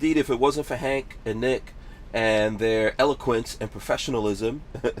 indeed, if it wasn't for Hank and Nick and their eloquence and professionalism,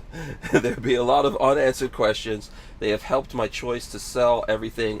 there'd be a lot of unanswered questions. They have helped my choice to sell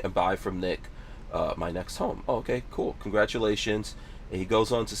everything and buy from Nick my next home. Oh, okay, cool. Congratulations. And he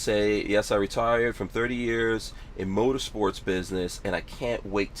goes on to say, yes, I retired from 30 years in motorsports business and I can't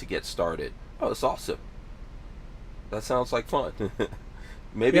wait to get started. Oh, that's awesome. That sounds like fun.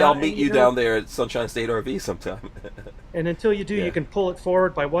 Maybe Yeah, I'll and meet you down there at Sunshine State RV sometime. and until you do, you Yeah. can pull it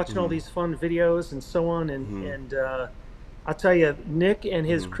forward by watching all Mm-hmm. these fun videos and so on. And Mm-hmm. and I'll tell you, Nick and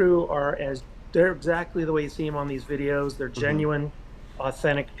his Mm-hmm. crew they're exactly the way you see them on these videos. They're Mm-hmm. genuine,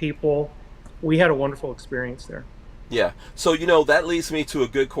 authentic people. We had a wonderful experience there. Yeah. So, that leads me to a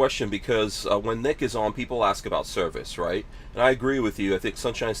good question because when Nick is on, people ask about service, right? And I agree with you. I think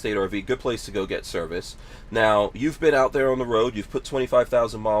Sunshine State RV, good place to go get service. Now, you've been out there on the road, you've put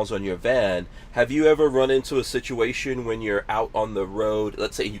 25,000 miles on your van. Have you ever run into a situation when you're out on the road,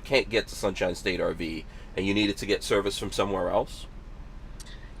 let's say you can't get to Sunshine State RV and you needed to get service from somewhere else?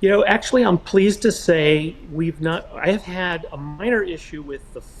 Actually, I'm pleased to say I have had a minor issue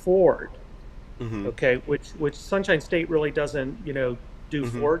with the Ford, Mm-hmm. okay, which Sunshine State really doesn't, do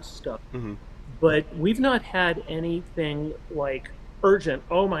Mm-hmm. Ford stuff. Mm-hmm. But we've not had anything like urgent.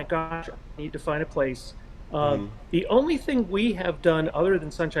 Oh my gosh, I need to find a place. Mm-hmm. The only thing we have done other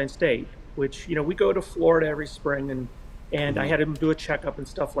than Sunshine State, which we go to Florida every spring, and I Mm-hmm. had him do a checkup and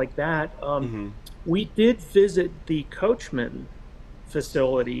stuff like that. Mm-hmm. We did visit the Coachman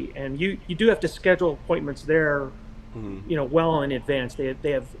facility, and you do have to schedule appointments there, Mm-hmm. well in advance. They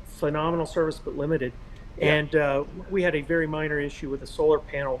have phenomenal service, but limited. Yeah. And we had a very minor issue with a solar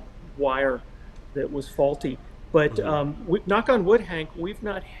panel wire that was faulty. But Mm-hmm. knock on wood, Hank, we've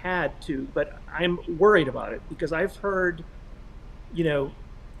not had to. But I'm worried about it because I've heard, you know,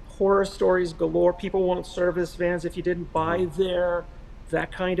 horror stories galore. People won't service vans if you didn't buy Mm-hmm. there,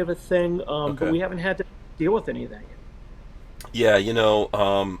 that kind of a thing. But Okay. we haven't had to deal with any of that yet. Yeah,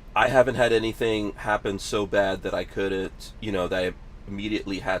 I haven't had anything happen so bad that I couldn't, that I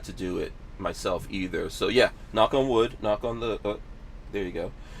immediately had to do it myself either. So yeah, knock on wood, knock on the, there you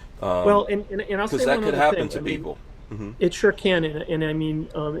go. Well, and I'll Because say that one could other happen thing. to I mean, people. Hmm. it sure can, and I mean,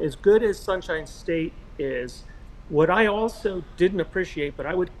 as good as Sunshine State is, what I also didn't appreciate, but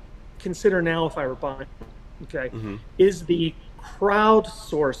I would consider now if I were buying, okay, Hmm. is the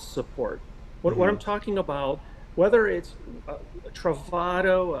crowdsource support. What Hmm. I'm talking about, whether it's a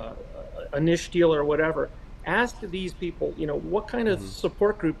Travado, a niche deal, or whatever, ask these people, what kind of Hmm.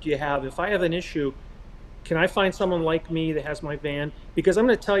 support group do you have? If I have an issue, can I find someone like me that has my van? Because I'm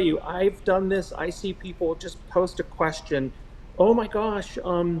going to tell you, I've done this. I see people just post a question. Oh my gosh,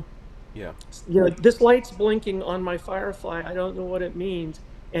 Yeah. This light's blinking on my Firefly. I don't know what it means.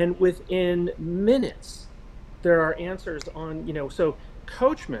 And within minutes, there are answers on, so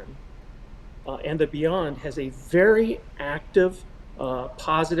Coachman and the Beyond has a very active,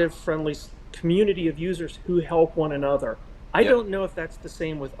 positive, friendly community of users who help one another. I Yep. don't know if that's the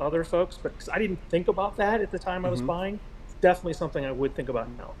same with other folks, but because I didn't think about that at the time I was buying, it's definitely something I would think about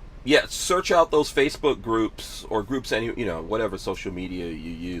now. Yeah, search out those Facebook groups or groups, any whatever social media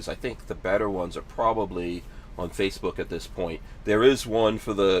you use. I think the better ones are probably on Facebook at this point. There is one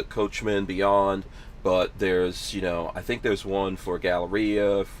for the Coachman Beyond, but there's I think there's one for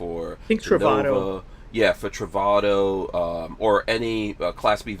Galleria, for I think the Travato. Nova, yeah, for Travato, or any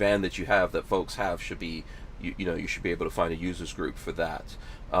Class B van that you have that folks have should be you should be able to find a users group for that.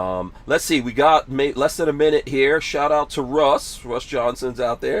 Let's see, we got less than a minute here. Shout out to Russ. Russ Johnson's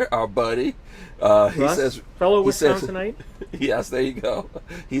out there, our buddy. He Russ, says, fellow he says, Wisconsinite. yes, there you go.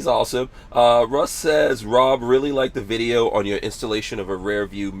 He's awesome. Russ says, Rob, really like the video on your installation of a rear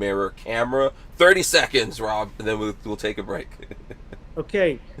view mirror camera. 30 seconds, Rob, and then we'll take a break.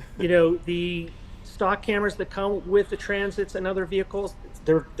 Okay, the stock cameras that come with the Transits and other vehicles,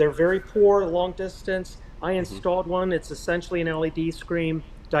 they're very poor long distance. I installed one. It's essentially an LED screen,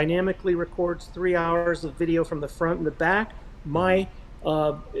 dynamically records 3 hours of video from the front and the back. My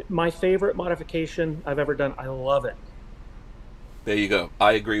favorite modification I've ever done. I love it. There you go.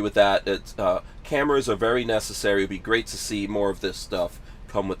 I agree with that. It's cameras are very necessary. It'd be great to see more of this stuff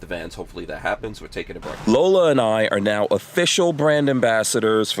come with the vans. Hopefully that happens. We're taking a break. Lola and I are now official brand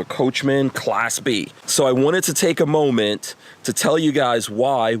ambassadors for Coachman Class B. So I wanted to take a moment to tell you guys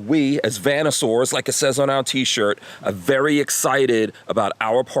why we, as Vanasaurs, like it says on our t-shirt, are very excited about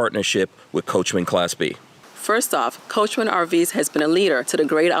our partnership with Coachman Class B. First off, Coachman RVs has been a leader to the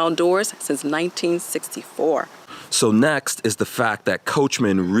great outdoors since 1964. So next is the fact that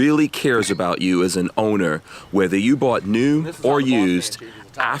Coachman really cares about you as an owner, whether you bought new or used.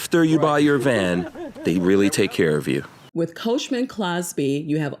 After you buy your van, they really take care of you. With Coachman Class B,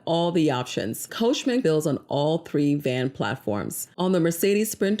 you have all the options. Coachman builds on all 3 van platforms. On the Mercedes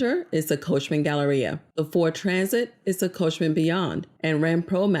Sprinter, it's the Coachman Galleria. The Ford Transit is the Coachman Beyond. And Ram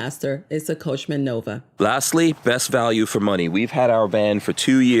ProMaster is the Coachman Nova. Lastly, best value for money. We've had our van for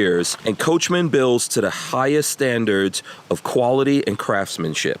 2 years, and Coachman builds to the highest standards of quality and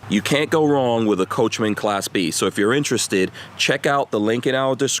craftsmanship. You can't go wrong with a Coachman Class B. So if you're interested, check out the link in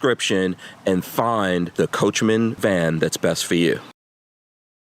our description and find the Coachman van that's best for you.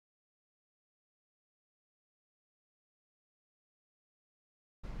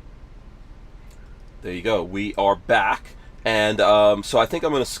 There you go. We are back. And so I think I'm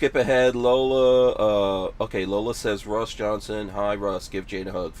going to skip ahead. Lola, okay, Lola says, Russ Johnson, hi Russ, give Jane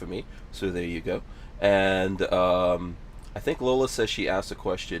a hug for me. So there you go. And I think Lola says she asked a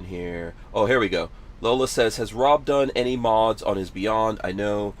question here. Oh, here we go. Lola says, has Rob done any mods on his Beyond? I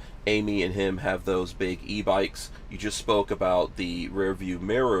know Amy and him have those big e-bikes. You just spoke about the rear view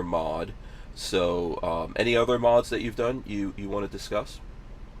mirror mod. So any other mods that you've done you want to discuss?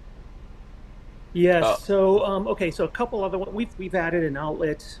 Yes. So okay. So a couple other ones. We've added an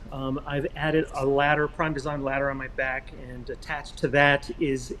outlet. I've added a ladder, prime design ladder on my back, and attached to that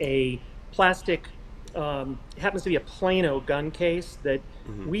is a plastic. It happens to be a Plano gun case that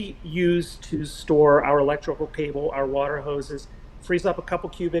we use to store our electrical cable, our water hoses. Frees up a couple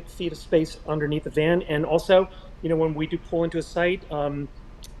cubic feet of space underneath the van, and also, when we do pull into a site,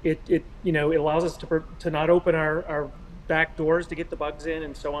 it allows us to not open our back doors to get the bugs in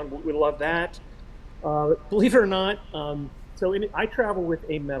and so on. We love that. Believe it or not, I travel with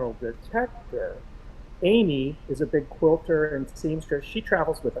a metal detector. Amy is a big quilter and seamstress. She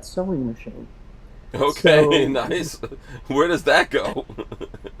travels with a sewing machine. Okay, So, nice. Where does that go?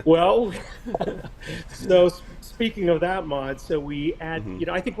 well, so speaking of that mod, so we add,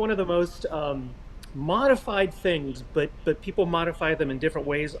 I think one of the most modified things, but people modify them in different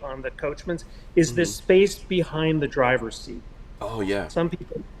ways on the Coachmans, is this space behind the driver's seat. Oh yeah.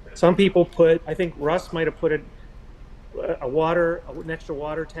 Some people put, I think Russ might have put an extra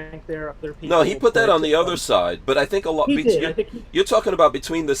water tank there. Other people No, he put that on the other side, but I think a lot. He did. I think you're talking about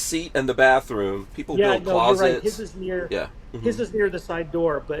between the seat and the bathroom. People build no, closets. you're right. His is near. Yeah. His is near the side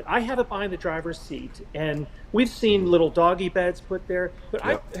door, but I have it behind the driver's seat, and we've seen little doggy beds put there. But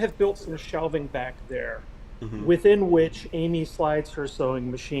Yep. I have built some shelving back there, within which Amy slides her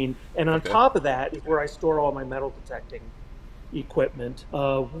sewing machine, and on top of that is where I store all my metal detecting equipment.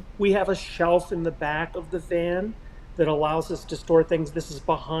 We have a shelf in the back of the van that allows us to store things. This is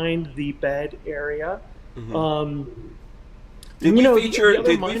behind the bed area. Did You we know, the feature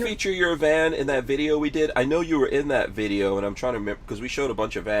other did we minor. feature your van in that video we did? I know you were in that video, and I'm trying to remember because we showed a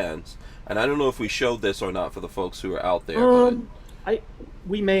bunch of vans, and I don't know if we showed this or not for the folks who are out there, but Um, I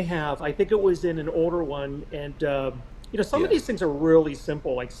we may have. I think it was in an older one, and some of yeah, these things are really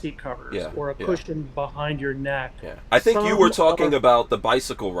simple, like seat covers yeah, or a yeah, cushion behind your neck. yeah. I think you were Some talking are about the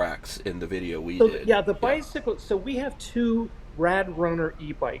bicycle racks in the video we so did. yeah, the Yeah. bicycle. So we have two Rad Runner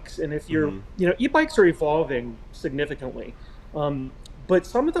e-bikes, and if you're, Mm-hmm. e-bikes are evolving significantly. Um, but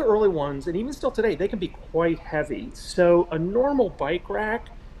some of the early ones, and even still today, they can be quite heavy. So a normal bike rack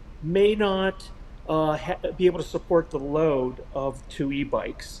may not be able to support the load of two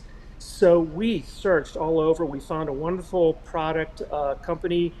e-bikes. So we searched all over. We found a wonderful product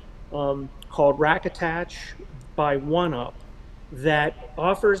company called Rack Attach by OneUp that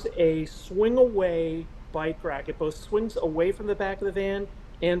offers a swing away bike rack. It both swings away from the back of the van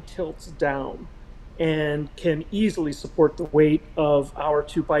and tilts down and can easily support the weight of our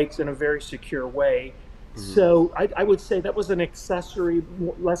two bikes in a very secure way. Mm-hmm. So I would say that was an accessory,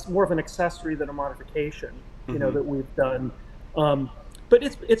 less more of an accessory than a modification, Mm-hmm. that we've done. Um, but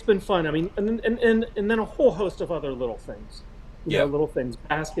it's been fun. I mean, and then a whole host of other little things, Yeah. little things,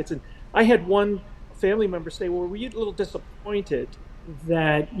 baskets. And I had one family member say, "Well, were you a little disappointed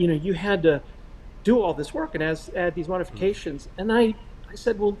that you had to do all this work and add these Mm-hmm. modifications?" And I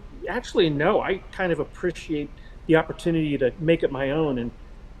said, "Well, actually, no. I kind of appreciate the opportunity to make it my own and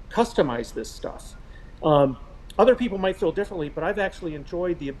customize this stuff." Um, Other people might feel differently, but I've actually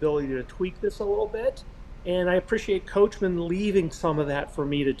enjoyed the ability to tweak this a little bit, and I appreciate Coachman leaving some of that for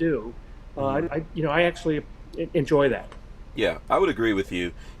me to do. Mm-hmm. I actually enjoy that. Yeah, I would agree with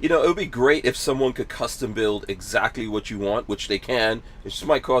you. It would be great if someone could custom build exactly what you want, which they can. It just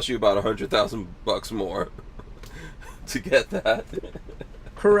might cost you about $100,000 more to get that.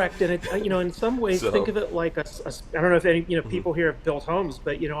 Correct, and in some ways, think So, of it like I don't know if any mhm, people here have built homes,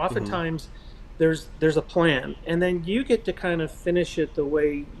 but mhm, oftentimes there's a plan, and then you get to kind of finish it the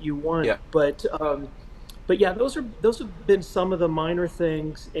way you want. yeah, But yeah, those have been some of the minor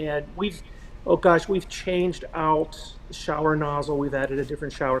things, and oh gosh, we've changed out the shower nozzle, we've added a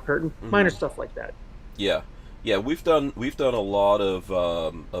different shower curtain, minor mhm, stuff like that. yeah, yeah. We've done a lot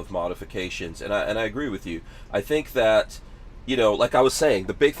of modifications, and I agree with you. I think that like I was saying,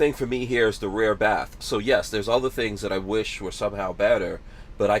 the big thing for me here is the rear bath. So yes, there's other things that I wish were somehow better,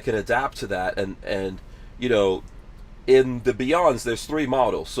 but I can adapt to that, and you know in the Beyonds, there's three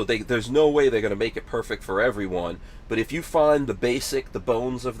models, so there's no way they're going to make it perfect for everyone. But if you find the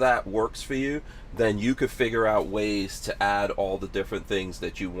bones of that works for you, then you could figure out ways to add all the different things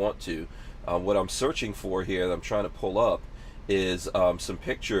that you want to. What I'm searching for here, that I'm trying to pull up, is some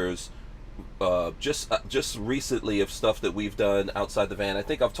pictures, just recently of stuff that we've done outside the van. I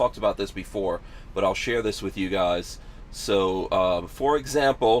think I've talked about this before, but I'll share this with you guys. So, for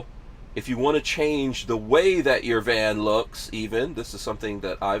example, if you want to change the way that your van looks, even this is something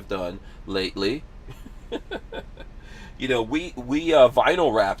that I've done lately. We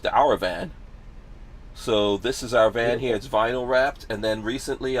vinyl wrapped our van. So this is our van here. Beautiful. It's vinyl wrapped, and then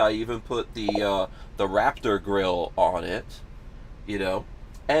recently I even put the Raptor grill on it. You know,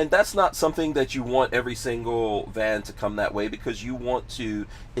 and that's not something that you want every single van to come that way, because you want to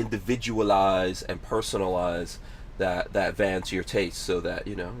individualize and personalize that van to your taste, so that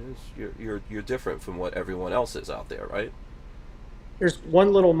you're different from what everyone else is out there, right? There's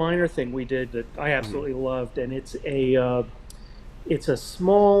one little minor thing we did that I Mm-hmm. absolutely loved, and it's a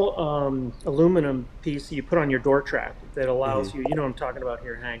small aluminum piece you put on your door track that Mm-hmm. allows you, you know what I'm talking about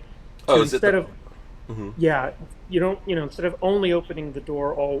here, Hank, Oh, to is it the? instead of, Mm-hmm. yeah, you don't, instead of only opening the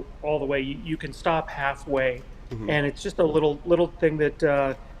door all the way, you can stop halfway, Mm-hmm. and it's just a little thing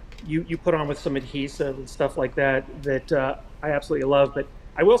that you put on with some adhesive and stuff like that that I absolutely love. But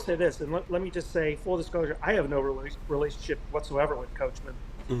I will say this, and let me just say, full disclosure, I have no relationship whatsoever with Coachman,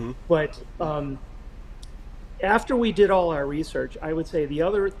 Mm-hmm. but after we did all our research, I would say the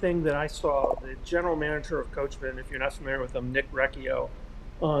other thing that I saw, the general manager of Coachman, if you're not familiar with him, Nick Recchio,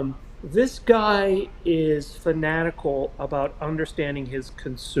 this guy is fanatical about understanding his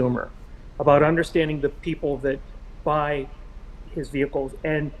consumer, about understanding the people that buy his vehicles.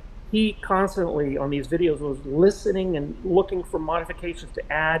 And he constantly on these videos was listening and looking for modifications to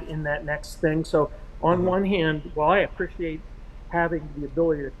add in that next thing. So on Mm-hmm. one hand, while I appreciate having the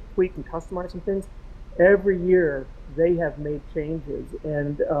ability to tweak and customize some things, every year they have made changes.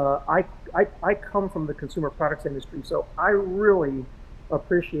 And I come from the consumer products industry, so I really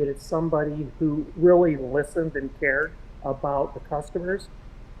appreciated somebody who really listened and cared about the customers.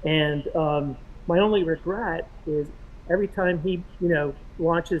 And my only regret is every time he,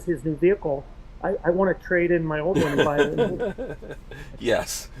 launches his new vehicle, I want to trade in my old one and buy a new one.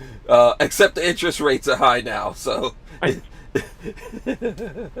 Yes, except the interest rates are high now, so. I,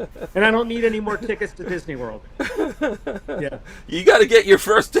 and I don't need any more tickets to Disney World. Yeah. You got to get your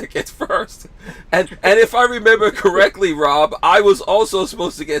first tickets first. And if I remember correctly, Rob, I was also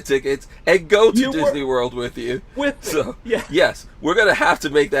supposed to get tickets and go to You were Disney World with you. with me. So Yeah. yes, we're gonna have to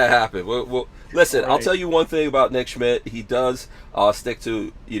make that happen. We'll listen. I'll Right. tell you one thing about Nick Schmidt. He does stick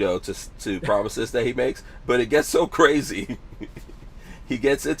to to promises that he makes, but it gets so crazy. He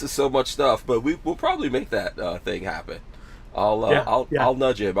gets into so much stuff, but we'll probably make that thing happen. Yeah. Yeah. I'll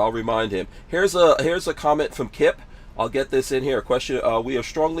nudge him. I'll remind him. Here's a comment from Kip. I'll get this in here. A question: we are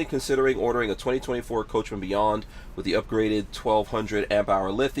strongly considering ordering a 2024 Coachman Beyond with the upgraded 1200 amp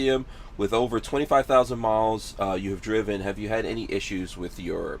hour lithium. With over 25,000 miles you have driven, have you had any issues with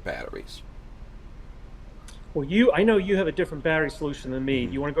your batteries? Well, I know you have a different battery solution than me.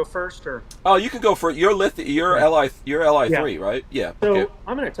 Do you want to go first, or? Oh, you can go for your Yeah. Your Li Yeah. 3, right? Yeah. Okay. So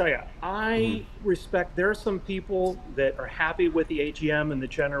I'm going to tell you, I respect. There are some people that are happy with the AGM and the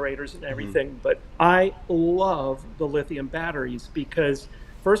generators and everything, but I love the lithium batteries because,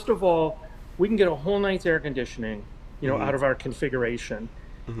 first of all, we can get a whole night's air conditioning, out of our configuration,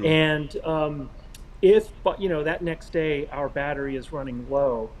 and if, but that next day our battery is running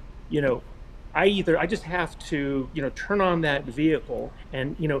low, you know, I just have to, turn on that vehicle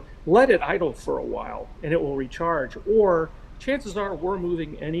and, let it idle for a while and it will recharge. Or chances are we're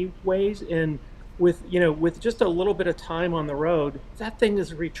moving anyways. And with just a little bit of time on the road, that thing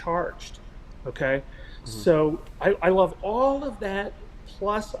is recharged. Okay. So I love all of that.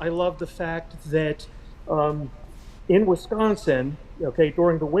 Plus, I love the fact that in Wisconsin, okay,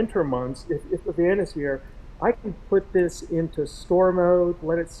 during the winter months, if the van is here, I can put this into store mode,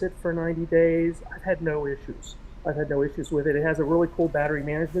 let it sit for 90 days. I've had no issues. I've had no issues with it. It has a really cool battery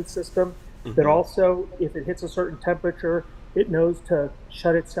management system that also, if it hits a certain temperature, it knows to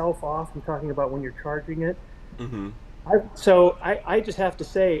shut itself off. I'm talking about when you're charging it. So I just have to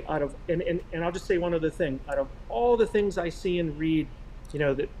say, and I'll just say one other thing. Out of all the things I see and read,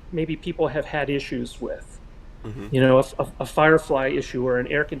 that maybe people have had issues with, a Firefly issue or an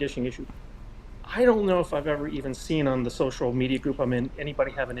air conditioning issue, I don't know if I've ever even seen on the social media group I'm in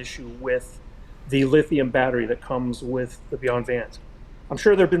anybody have an issue with the lithium battery that comes with the Beyond vans. I'm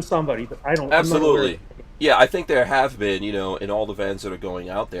sure there've been somebody, but I'm not aware. Absolutely. Yeah, I think there have been, in all the vans that are going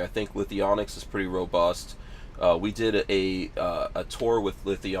out there. I think Lithionics is pretty robust. We did a tour with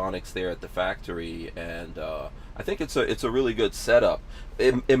Lithionics there at the factory, and I think it's a really good setup.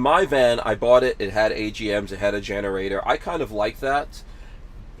 In my van, I bought it. It had AGMs. It had a generator. I kind of like that.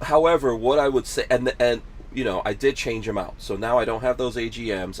 However, what I would say, and I did change them out. So now I don't have those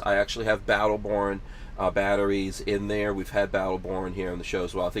AGMs. I actually have Battleborn batteries in there. We've had Battleborn here on the show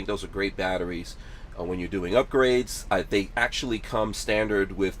as well. I think those are great batteries when you're doing upgrades. They actually come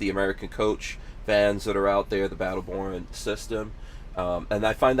standard with the American Coach vans that are out there, the Battleborn system. And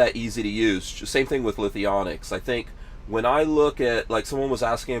I find that easy to use. Same thing with Lithionics. I think when I look at, like someone was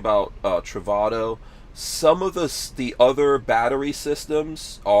asking about Travado, some of the other battery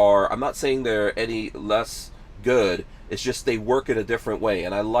systems are, I'm not saying they're any less good, it's just they work in a different way,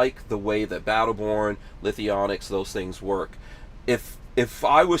 and I like the way that Battleborn, Lithionics, those things work. If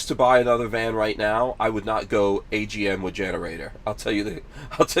I was to buy another van right now, I would not go AGM with generator. I'll tell you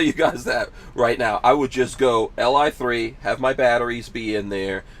guys that right now. I would just go Li3, have my batteries be in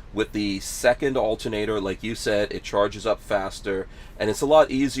there with the second alternator, like you said, it charges up faster, and it's a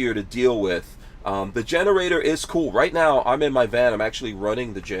lot easier to deal with. The generator is cool. Right now, I'm in my van. I'm actually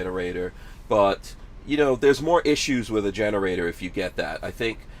running the generator, but there's more issues with a generator if you get that. I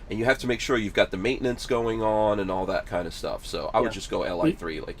think, and you have to make sure you've got the maintenance going on and all that kind of stuff. So I would just go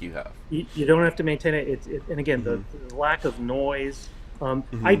Li3 like you have. You don't have to maintain it. And again, the lack of noise.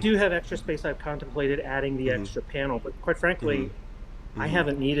 I do have extra space. I've contemplated adding the extra panel, but quite frankly, I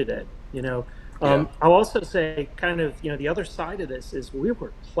haven't needed it. I'll also say, kind of, the other side of this is we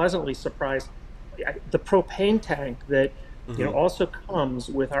were pleasantly surprised. The propane tank that also comes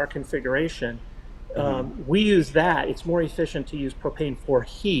with our configuration. We use that. It's more efficient to use propane for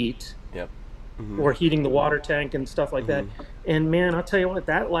heat, or heating the water tank and stuff like that. And man, I'll tell you what,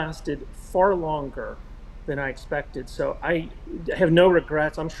 that lasted far longer than I expected. So I have no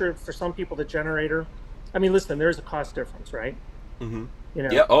regrets. I'm sure for some people, the generator. I mean, listen, there's a cost difference, right?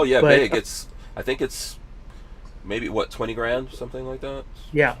 Yeah. Oh yeah, but, big. I think it's maybe what, 20 grand, something like that.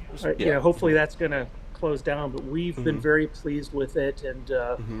 Yeah. Hopefully that's going to close down, but we've been very pleased with it.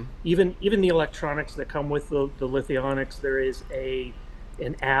 And even the electronics that come with the Lithionics, there is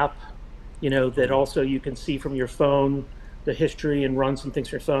an app, that also you can see from your phone the history and run some things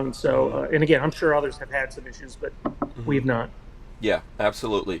for your phone. So, and again, I'm sure others have had some issues, but we've not. Yeah,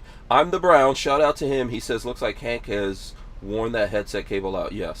 absolutely. I'm the Brown. Shout out to him. He says, looks like Hank has worn that headset cable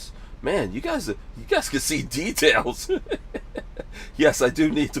out. Yes. Man, you guys can see details. Yes, I do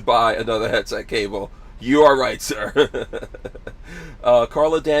need to buy another headset cable. You are right, sir.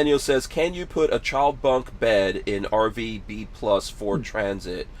 Carla Daniels says, can you put a child bunk bed in RV B Plus Ford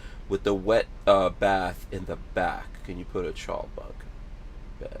Transit with the wet bath in the back? Can you put a child bunk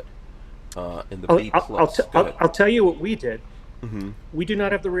bed in the B Plus? Go ahead. I'll tell you what we did. Mm-hmm. We do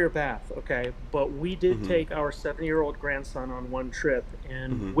not have the rear bath, okay, but we did Mm-hmm. take our 7-year-old grandson on one trip,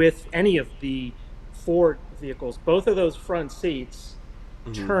 and Mm-hmm. with any of the Ford vehicles, both of those front seats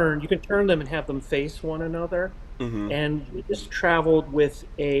Mm-hmm. turn. You can turn them and have them face one another. Mm-hmm. And we just traveled with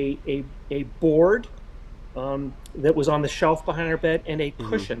a board that was on the shelf behind our bed and a Mm-hmm.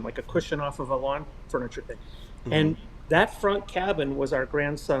 cushion, like a cushion off of a lawn furniture thing. Mm-hmm. And that front cabin was our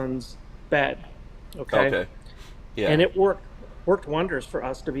grandson's bed, okay? Okay. Yeah. And it worked wonders for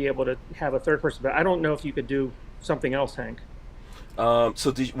us to be able to have a third person. But I don't know if you could do something else, Hank.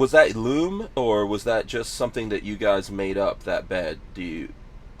 So was that loom or was that just something that you guys made up? That bed? Do you?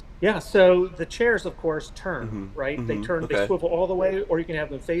 Yeah, so the chairs, of course, turn, Mm-hmm. right? They Mm-hmm. turn, they Okay. swivel all the way, or you can have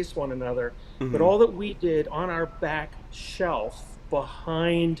them face one another. But Mm-hmm. all that we did on our back shelf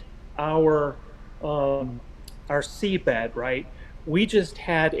behind our um, our seabed, right? We just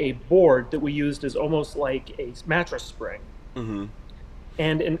had a board that we used as almost like a mattress spring, Mm-hmm.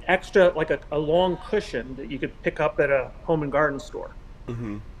 and an extra, like a long cushion that you could pick up at a home and garden store.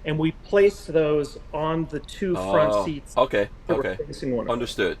 Mm-hmm. And we placed those on the two front Oh. seats Okay. that were Okay. facing one another.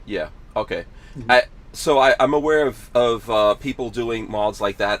 Understood. Yeah. Okay. Mhm. I'm aware of people doing mods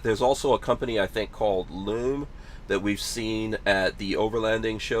like that. There's also a company I think called Loom that we've seen at the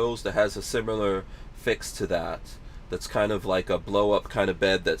overlanding shows that has a similar fix to that. That's kind of like a blow up kind of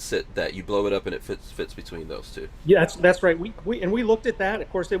bed that you blow it up and it fits between those two. Yeah, that's right. We looked at that.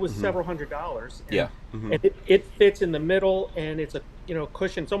 Of course, it was Hmm. several $100s, Yeah. and Hmm. it fits in the middle, and it's a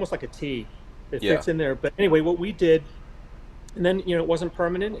cushion. It's almost like a T. It Yeah. fits in there. But anyway, what we did, and then it wasn't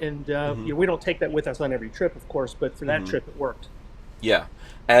permanent, and Hmm. we don't take that with us on every trip, of course. But for that Hmm. trip, it worked. Yeah,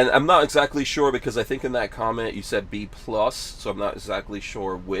 and I'm not exactly sure because I think in that comment you said B plus, so I'm not exactly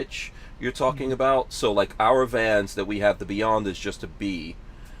sure which you're talking Mhm. about. So like our vans that we have, the Beyond is just a B.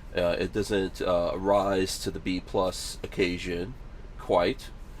 It doesn't rise to the B plus occasion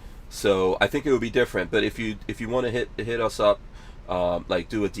quite. So I think it would be different. But if you want to hit us up, like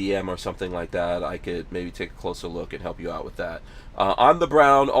do a DM or something like that, I could maybe take a closer look and help you out with that. I'm the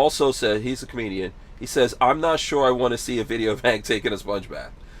Brown also said he's a comedian. He says I'm not sure I want to see a video of Hank taking a sponge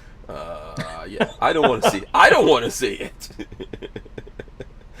bath. Yeah, I don't want to see. I don't want to see it.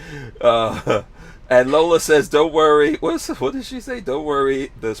 uh, and Lola says, "Don't worry." What did she say? Don't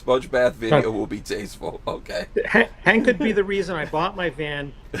worry. The sponge bath Huh. video will be tasteful. Okay. Hank could be the reason I bought my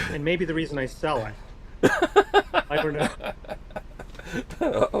van, and maybe the reason I sell it. I don't know.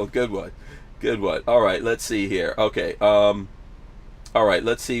 Oh, good one. Good one. All right, let's see here. Okay. All right,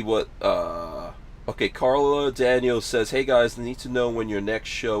 let's see what. Okay, Carla Daniels says, "Hey guys, need to know when your next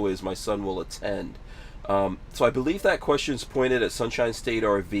show is. My son will attend." So I believe that question's pointed at Sunshine State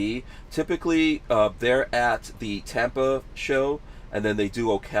RV. Typically, they're at the Tampa show, and then they do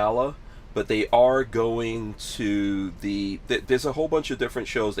Ocala. But they are going to there's a whole bunch of different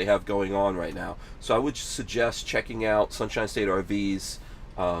shows they have going on right now. So I would suggest checking out Sunshine State RV's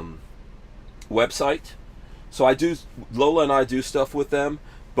website. So Lola and I do stuff with them,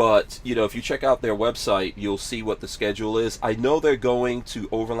 but if you check out their website, you'll see what the schedule is. I know they're going to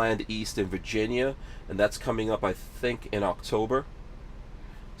Overland East in Virginia, and that's coming up, I think, in October.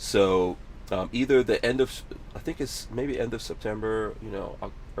 So either the end of, I think it's maybe end of September,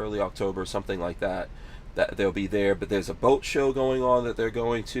 early October, something like that. That they'll be there. But there's a boat show going on that they're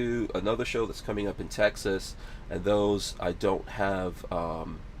going to, another show that's coming up in Texas, and those I don't have,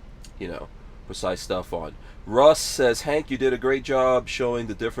 precise stuff on. Russ says, Hank, you did a great job showing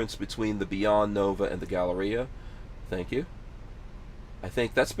the difference between the Beyond Nova and the Galleria. Thank you. I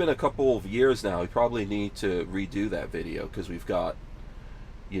think that's been a couple of years now. We probably need to redo that video because we've got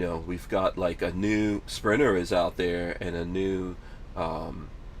like a new Sprinter is out there and a new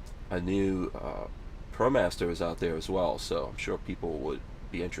ProMaster is out there as well. So I'm sure people would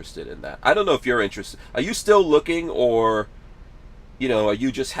be interested in that. I don't know if you're interested. Are you still looking, or are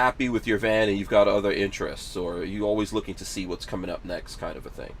you just happy with your van and you've got other interests, or are you always looking to see what's coming up next, kind of a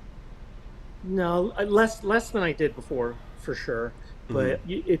thing? No, less than I did before, for sure. Hmm.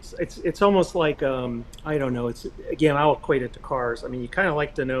 It's almost like I don't know. It's again, I'll equate it to cars. I mean, you kind of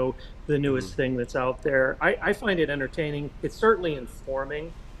like to know the Hmm. newest thing that's out there. I find it entertaining. It's certainly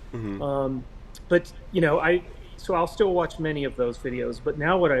informing. Hmm. Um, but I so I'll still watch many of those videos. But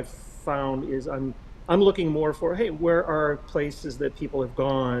now what I've found is I'm looking more for, hey, where are places that people have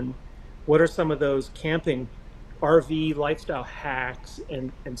gone? What are some of those camping RV lifestyle hacks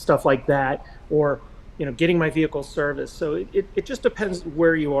and stuff like that? Or getting my vehicle serviced. So it just depends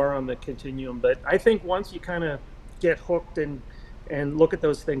where you are on the continuum. But I think once you kind of get hooked and look at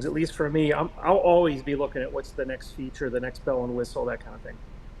those things, at least for me, I'll always be looking at what's the next feature, the next bell and whistle, that kind of thing.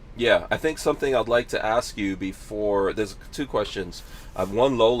 Yeah, I think something I'd like to ask you before there's two questions.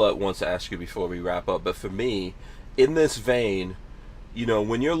 One Lola wants to ask you before we wrap up, but for me, in this vein,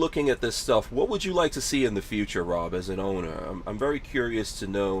 when you're looking at this stuff, what would you like to see in the future, Rob, as an owner? I'm very curious to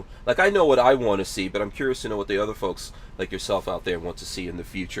know. Like, I know what I want to see, but I'm curious to know what the other folks like yourself out there want to see in the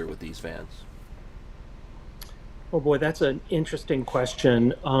future with these vans. Oh boy, that's an interesting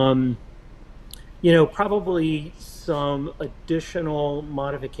question. Probably some additional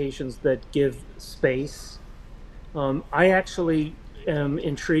modifications that give space. I actually am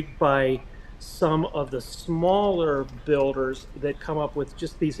intrigued by some of the smaller builders that come up with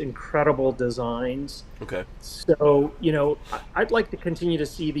just these incredible designs. Okay. So, I'd like to continue to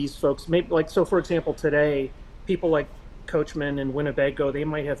see these folks. Maybe like, so for example, today, people like Coachman and Winnebago, they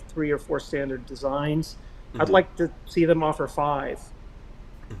might have three or four standard designs. I'd Mm-hmm. like to see them offer five,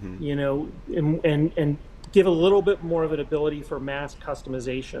 Mm-hmm. and give a little bit more of an ability for mass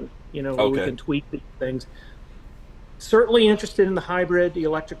customization, where we Okay. can tweak these things. Certainly interested in the hybrid, the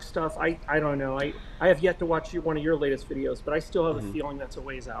electric stuff. I don't know. I have yet to watch one of your latest videos, but I still have a Mm-hmm. feeling that's a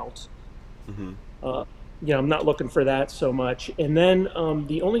ways out. Mm-hmm. Uh, I'm not looking for that so much. And then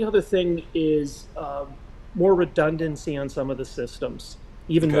the only other thing is more redundancy on some of the systems,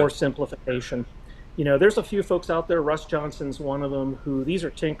 even Okay. more simplification. There's a few folks out there. Russ Johnson's one of them. Who these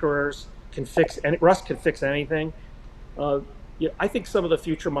are tinkerers, can fix, and Russ can fix anything. uh, I think some of the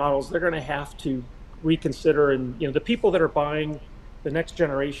future models they're going to have to reconsider, and the people that are buying the next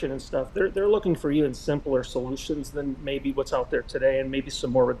generation and stuff, they're looking for even simpler solutions than maybe what's out there today, and maybe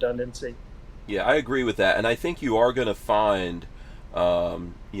some more redundancy. Yeah, I agree with that, and I think you are going to find,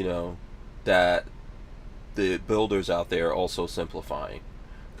 um, you know, that the builders out there are also simplifying,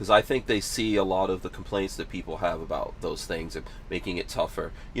 because I think they see a lot of the complaints that people have about those things and making it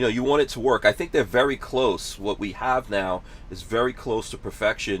tougher. You want it to work. I think they're very close. What we have now is very close to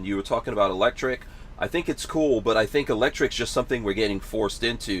perfection. You were talking about electric. I think it's cool, but I think electric's just something we're getting forced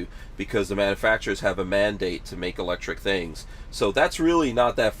into because the manufacturers have a mandate to make electric things. So that's really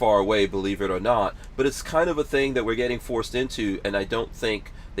not that far away, believe it or not. But it's kind of a thing that we're getting forced into, and I don't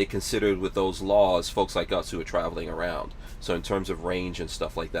think they considered with those laws folks like us who are traveling around. So in terms of range and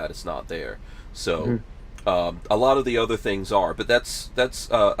stuff like that, it's not there. So Mhm. a lot of the other things are, but that's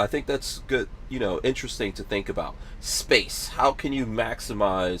I think that's good. Interesting to think about space. How can you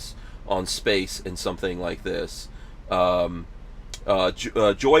maximize on space in something like this? Um,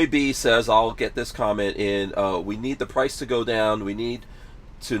 Joy B says, "I'll get this comment in. We need the price to go down. We need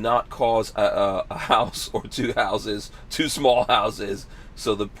to not cause a house or two houses, two small houses.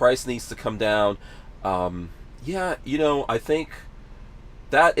 So the price needs to come down." Yeah, I think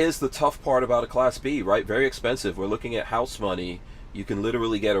that is the tough part about a Class B, right? Very expensive. We're looking at house money. You can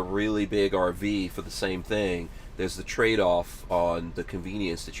literally get a really big RV for the same thing. There's the trade off on the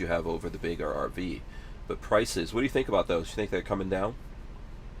convenience that you have over the bigger RV. But prices, what do you think about those? You think they're coming down?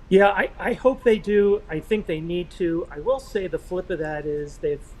 Yeah, I hope they do. I think they need to. I will say the flip of that is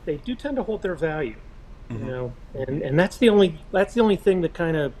they do tend to hold their value, Mm-hmm. and that's the only thing that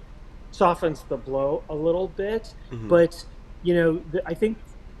kind of softens the blow a little bit. Mm-hmm. But I think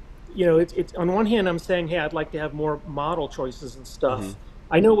it's on one hand I'm saying, hey, I'd like to have more model choices and Mm-hmm. stuff.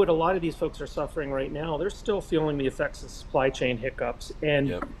 I know what a lot of these folks are suffering right now. They're still feeling the effects of supply chain hiccups, and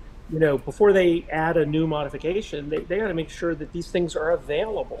Yep. before they add a new modification, they got to make sure that these things are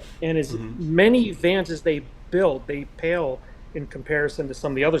available. And as Mm-hmm. many vans as they build, they pale in comparison to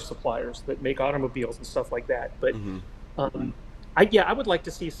some of the other suppliers that make automobiles and stuff like that. But Mm-hmm. um, I would like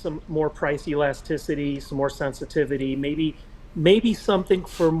to see some more price elasticity, some more sensitivity, maybe something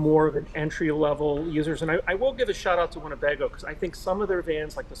for more of an entry level users. And I will give a shout out to Winnebago because I think some of their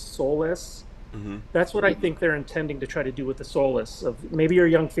vans, like the Solus, Mm-hmm. that's what I think they're intending to try to do with the Solus. Of maybe you're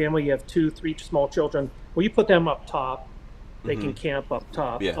a young family, you have two, three small children. Well, you put them up top, they Mm-hmm. can camp up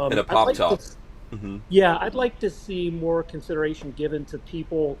top. Yeah, and a I'd pop like to, top. Mm-hmm. yeah, I'd like to see more consideration given to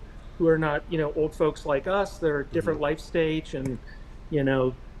people who are not, old folks like us. They're Mm-hmm. different life stage, and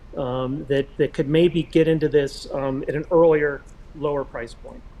that could maybe get into this at an earlier lower price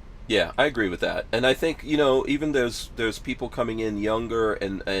point. Yeah, I agree with that, and I think even there's people coming in younger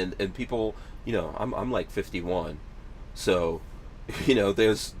and people I'm like 51, so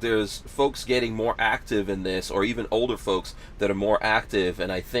there's folks getting more active in this, or even older folks that are more active,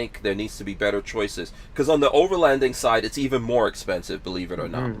 and I think there needs to be better choices because on the overlanding side it's even more expensive, believe it or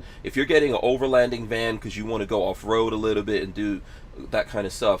not. Mhm. If you're getting an overlanding van because you want to go off road a little bit and do that kind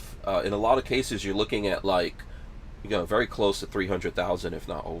of stuff, in a lot of cases you're looking at like very close to 300,000, if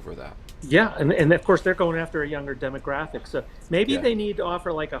not over that. Yeah, and of course they're going after a younger demographic. So maybe Yeah. they need to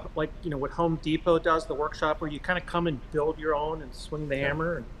offer like what Home Depot does, the workshop where you kind of come and build your own and swing the Yeah.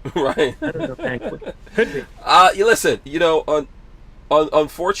 hammer. And Right. I don't know, man, could be. You listen.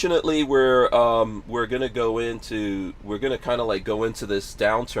 Unfortunately, we're gonna kind of like go into this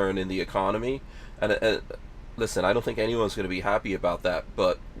downturn in the economy, and listen, I don't think anyone's gonna be happy about that.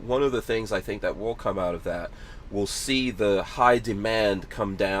 But one of the things I think that will come out of that, we'll see the high demand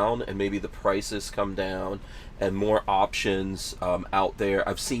come down, and maybe the prices come down, and more options out there.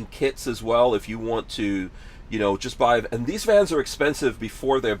 I've seen kits as well. If you want to, just buy, and these vans are expensive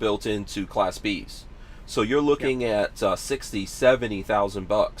before they're built into Class Bs. So you're looking at 60, 70,000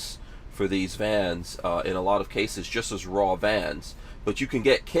 bucks for these vans in a lot of cases, just as raw vans. But you can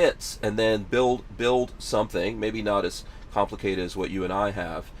get kits and then build something, maybe not as complicated as what you and I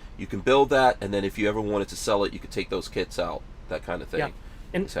have. You can build that, and then if you ever wanted to sell it, you could take those kits out. That kind of Yeah, thing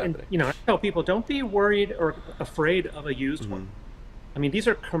is and happening. I tell people don't be worried or afraid of a used one. Hmm. I mean, these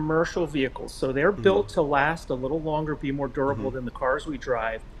are commercial vehicles, so they're Hmm. built to last a little longer, be more Hmm. durable than the cars we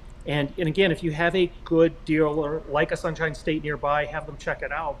drive. And again, if you have a good dealer like a Sunshine State nearby, have them check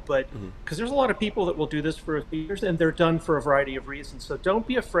it out. But Hmm. because there's a lot of people that will do this for a few years, and they're done for a variety of reasons. So don't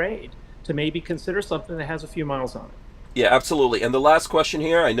be afraid to maybe consider something that has a few miles on it. Yeah, absolutely. And the last question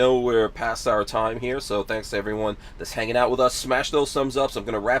here, I know we're past our time here, so thanks to everyone that's hanging out with us. Smash those thumbs ups. I'm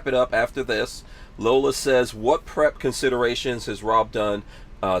going to wrap it up after this. Lola says, what prep considerations has Rob done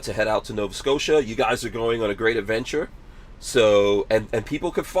to head out to Nova Scotia? You guys are going on a great adventure. So, and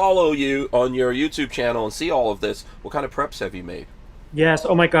people could follow you on your YouTube channel and see all of this. What kind of preps have you made? Yes.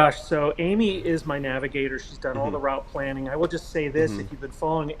 Oh my gosh. So Amy is my navigator. She's done all Mm-hmm. the route planning. I will just say this, Mm-hmm. if you've been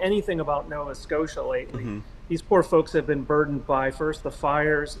following anything about Nova Scotia lately, Mm-hmm. these poor folks have been burdened by first the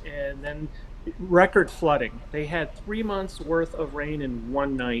fires and then record flooding. They had 3 months worth of rain in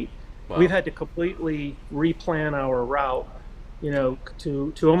one night. We've Wow. had to completely replan our route,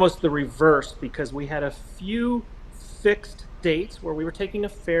 to almost the reverse because we had a few fixed dates where we were taking a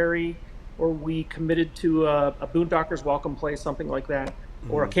ferry or we committed to a boondocker's welcome place, something like that,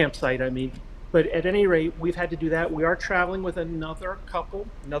 or a Mm-hmm. campsite, I mean. But at any rate, we've had to do that. We are traveling with another couple,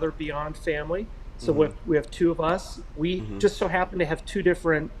 another Beyond family. So Mm-hmm. we have two of us. We Mm-hmm. just so happen to have two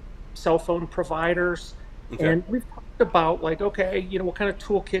different cell phone providers. Okay. And we've talked about, like, okay, what kind of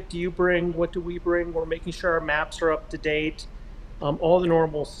toolkit do you bring? What do we bring? We're making sure our maps are up to date, all the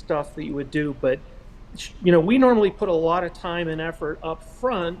normal stuff that you would do. But we normally put a lot of time and effort up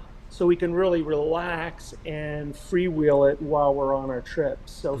front so we can really relax and freewheel it while we're on our trip.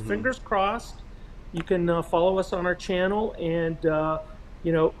 So Mm-hmm. fingers crossed, you can follow us on our channel, and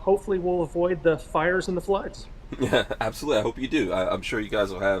hopefully we'll avoid the fires and the floods. Yeah, absolutely. I hope you do. I'm sure you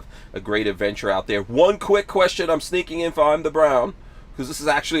guys will have a great adventure out there. One quick question I'm sneaking in for I'm the Brown, because this is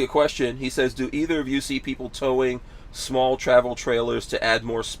actually a question. He says, do either of you see people towing small travel trailers to add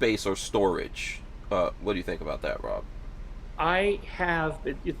more space or storage? What do you think about that, Rob? I have.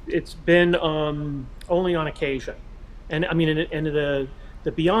 It's been only on occasion, and I mean, and the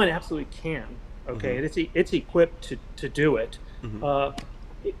Beyond absolutely can. Mm-hmm. Okay, it's equipped to do it. Mm-hmm. Uh,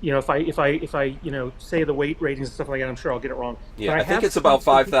 if I say the weight ratings and stuff like that, I'm sure I'll get it wrong. Yeah, But I I think have it's seen about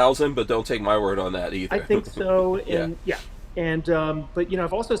some people. 5,000, but don't take my word on that I either. think so, Yeah. and yeah, and but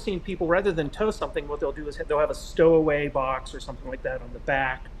I've also seen people rather than tow something, what they'll do is they'll have a stowaway box or something like that on the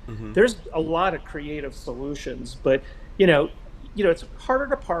back. Mm-hmm. There's a lot of creative solutions, but you know, it's harder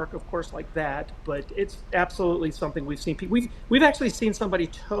to park, of course, like that. But it's absolutely something we've seen. We've actually seen somebody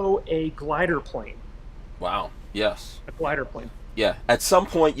tow a glider plane, Wow. Yes. a glider plane. Yeah. At some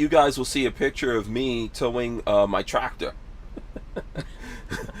point, you guys will see a picture of me towing my tractor.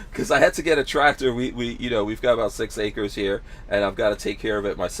 Because I had to get a tractor. We've got about 6 acres here, and I've got to take care of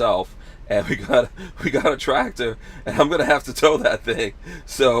it myself. And we got a tractor, and I'm gonna have to tow that thing.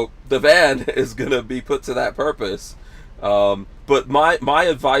 So the van is gonna be put to that purpose. But my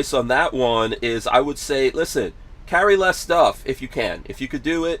advice on that one is, I would say, listen, carry less stuff if you can. If you could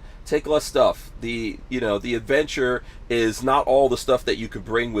do it, take less stuff. The adventure is not all the stuff that you could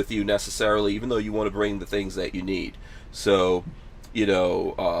bring with you necessarily, even though you want to bring the things that you need. So, you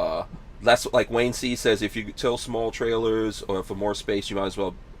know, that's like Wayne C says, if you tow small trailers or for more space, you might as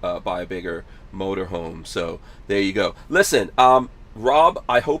well buy a bigger motorhome. So there you go. Listen, Rob,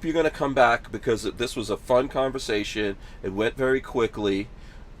 I hope you're going to come back because this was a fun conversation. It went very quickly.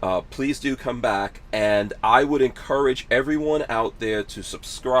 Please do come back, and I would encourage everyone out there to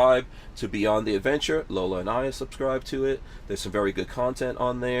subscribe to Beyond the Adventure. Lola and I have subscribed to it. There's some very good content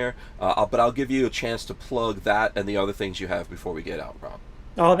on there, but I'll give you a chance to plug that and the other things you have before we get out, Rob.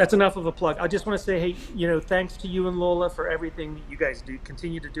 Oh, that's enough of a plug. I just want to say, hey, thanks to you and Lola for everything that you guys do.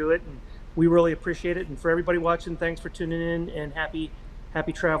 Continue to do it, and we really appreciate it. And for everybody watching, thanks for tuning in, and happy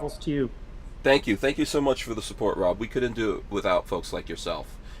travels to you. Thank you. Thank you so much for the support, Rob. We couldn't do it without folks like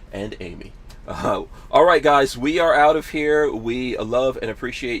yourself and Amy. All right, guys, we are out of here. We love and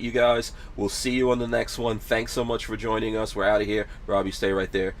appreciate you guys. We'll see you on the next one. Thanks so much for joining us. We're out of here. Rob, you stay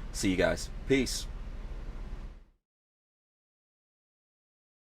right there. See you guys. Peace.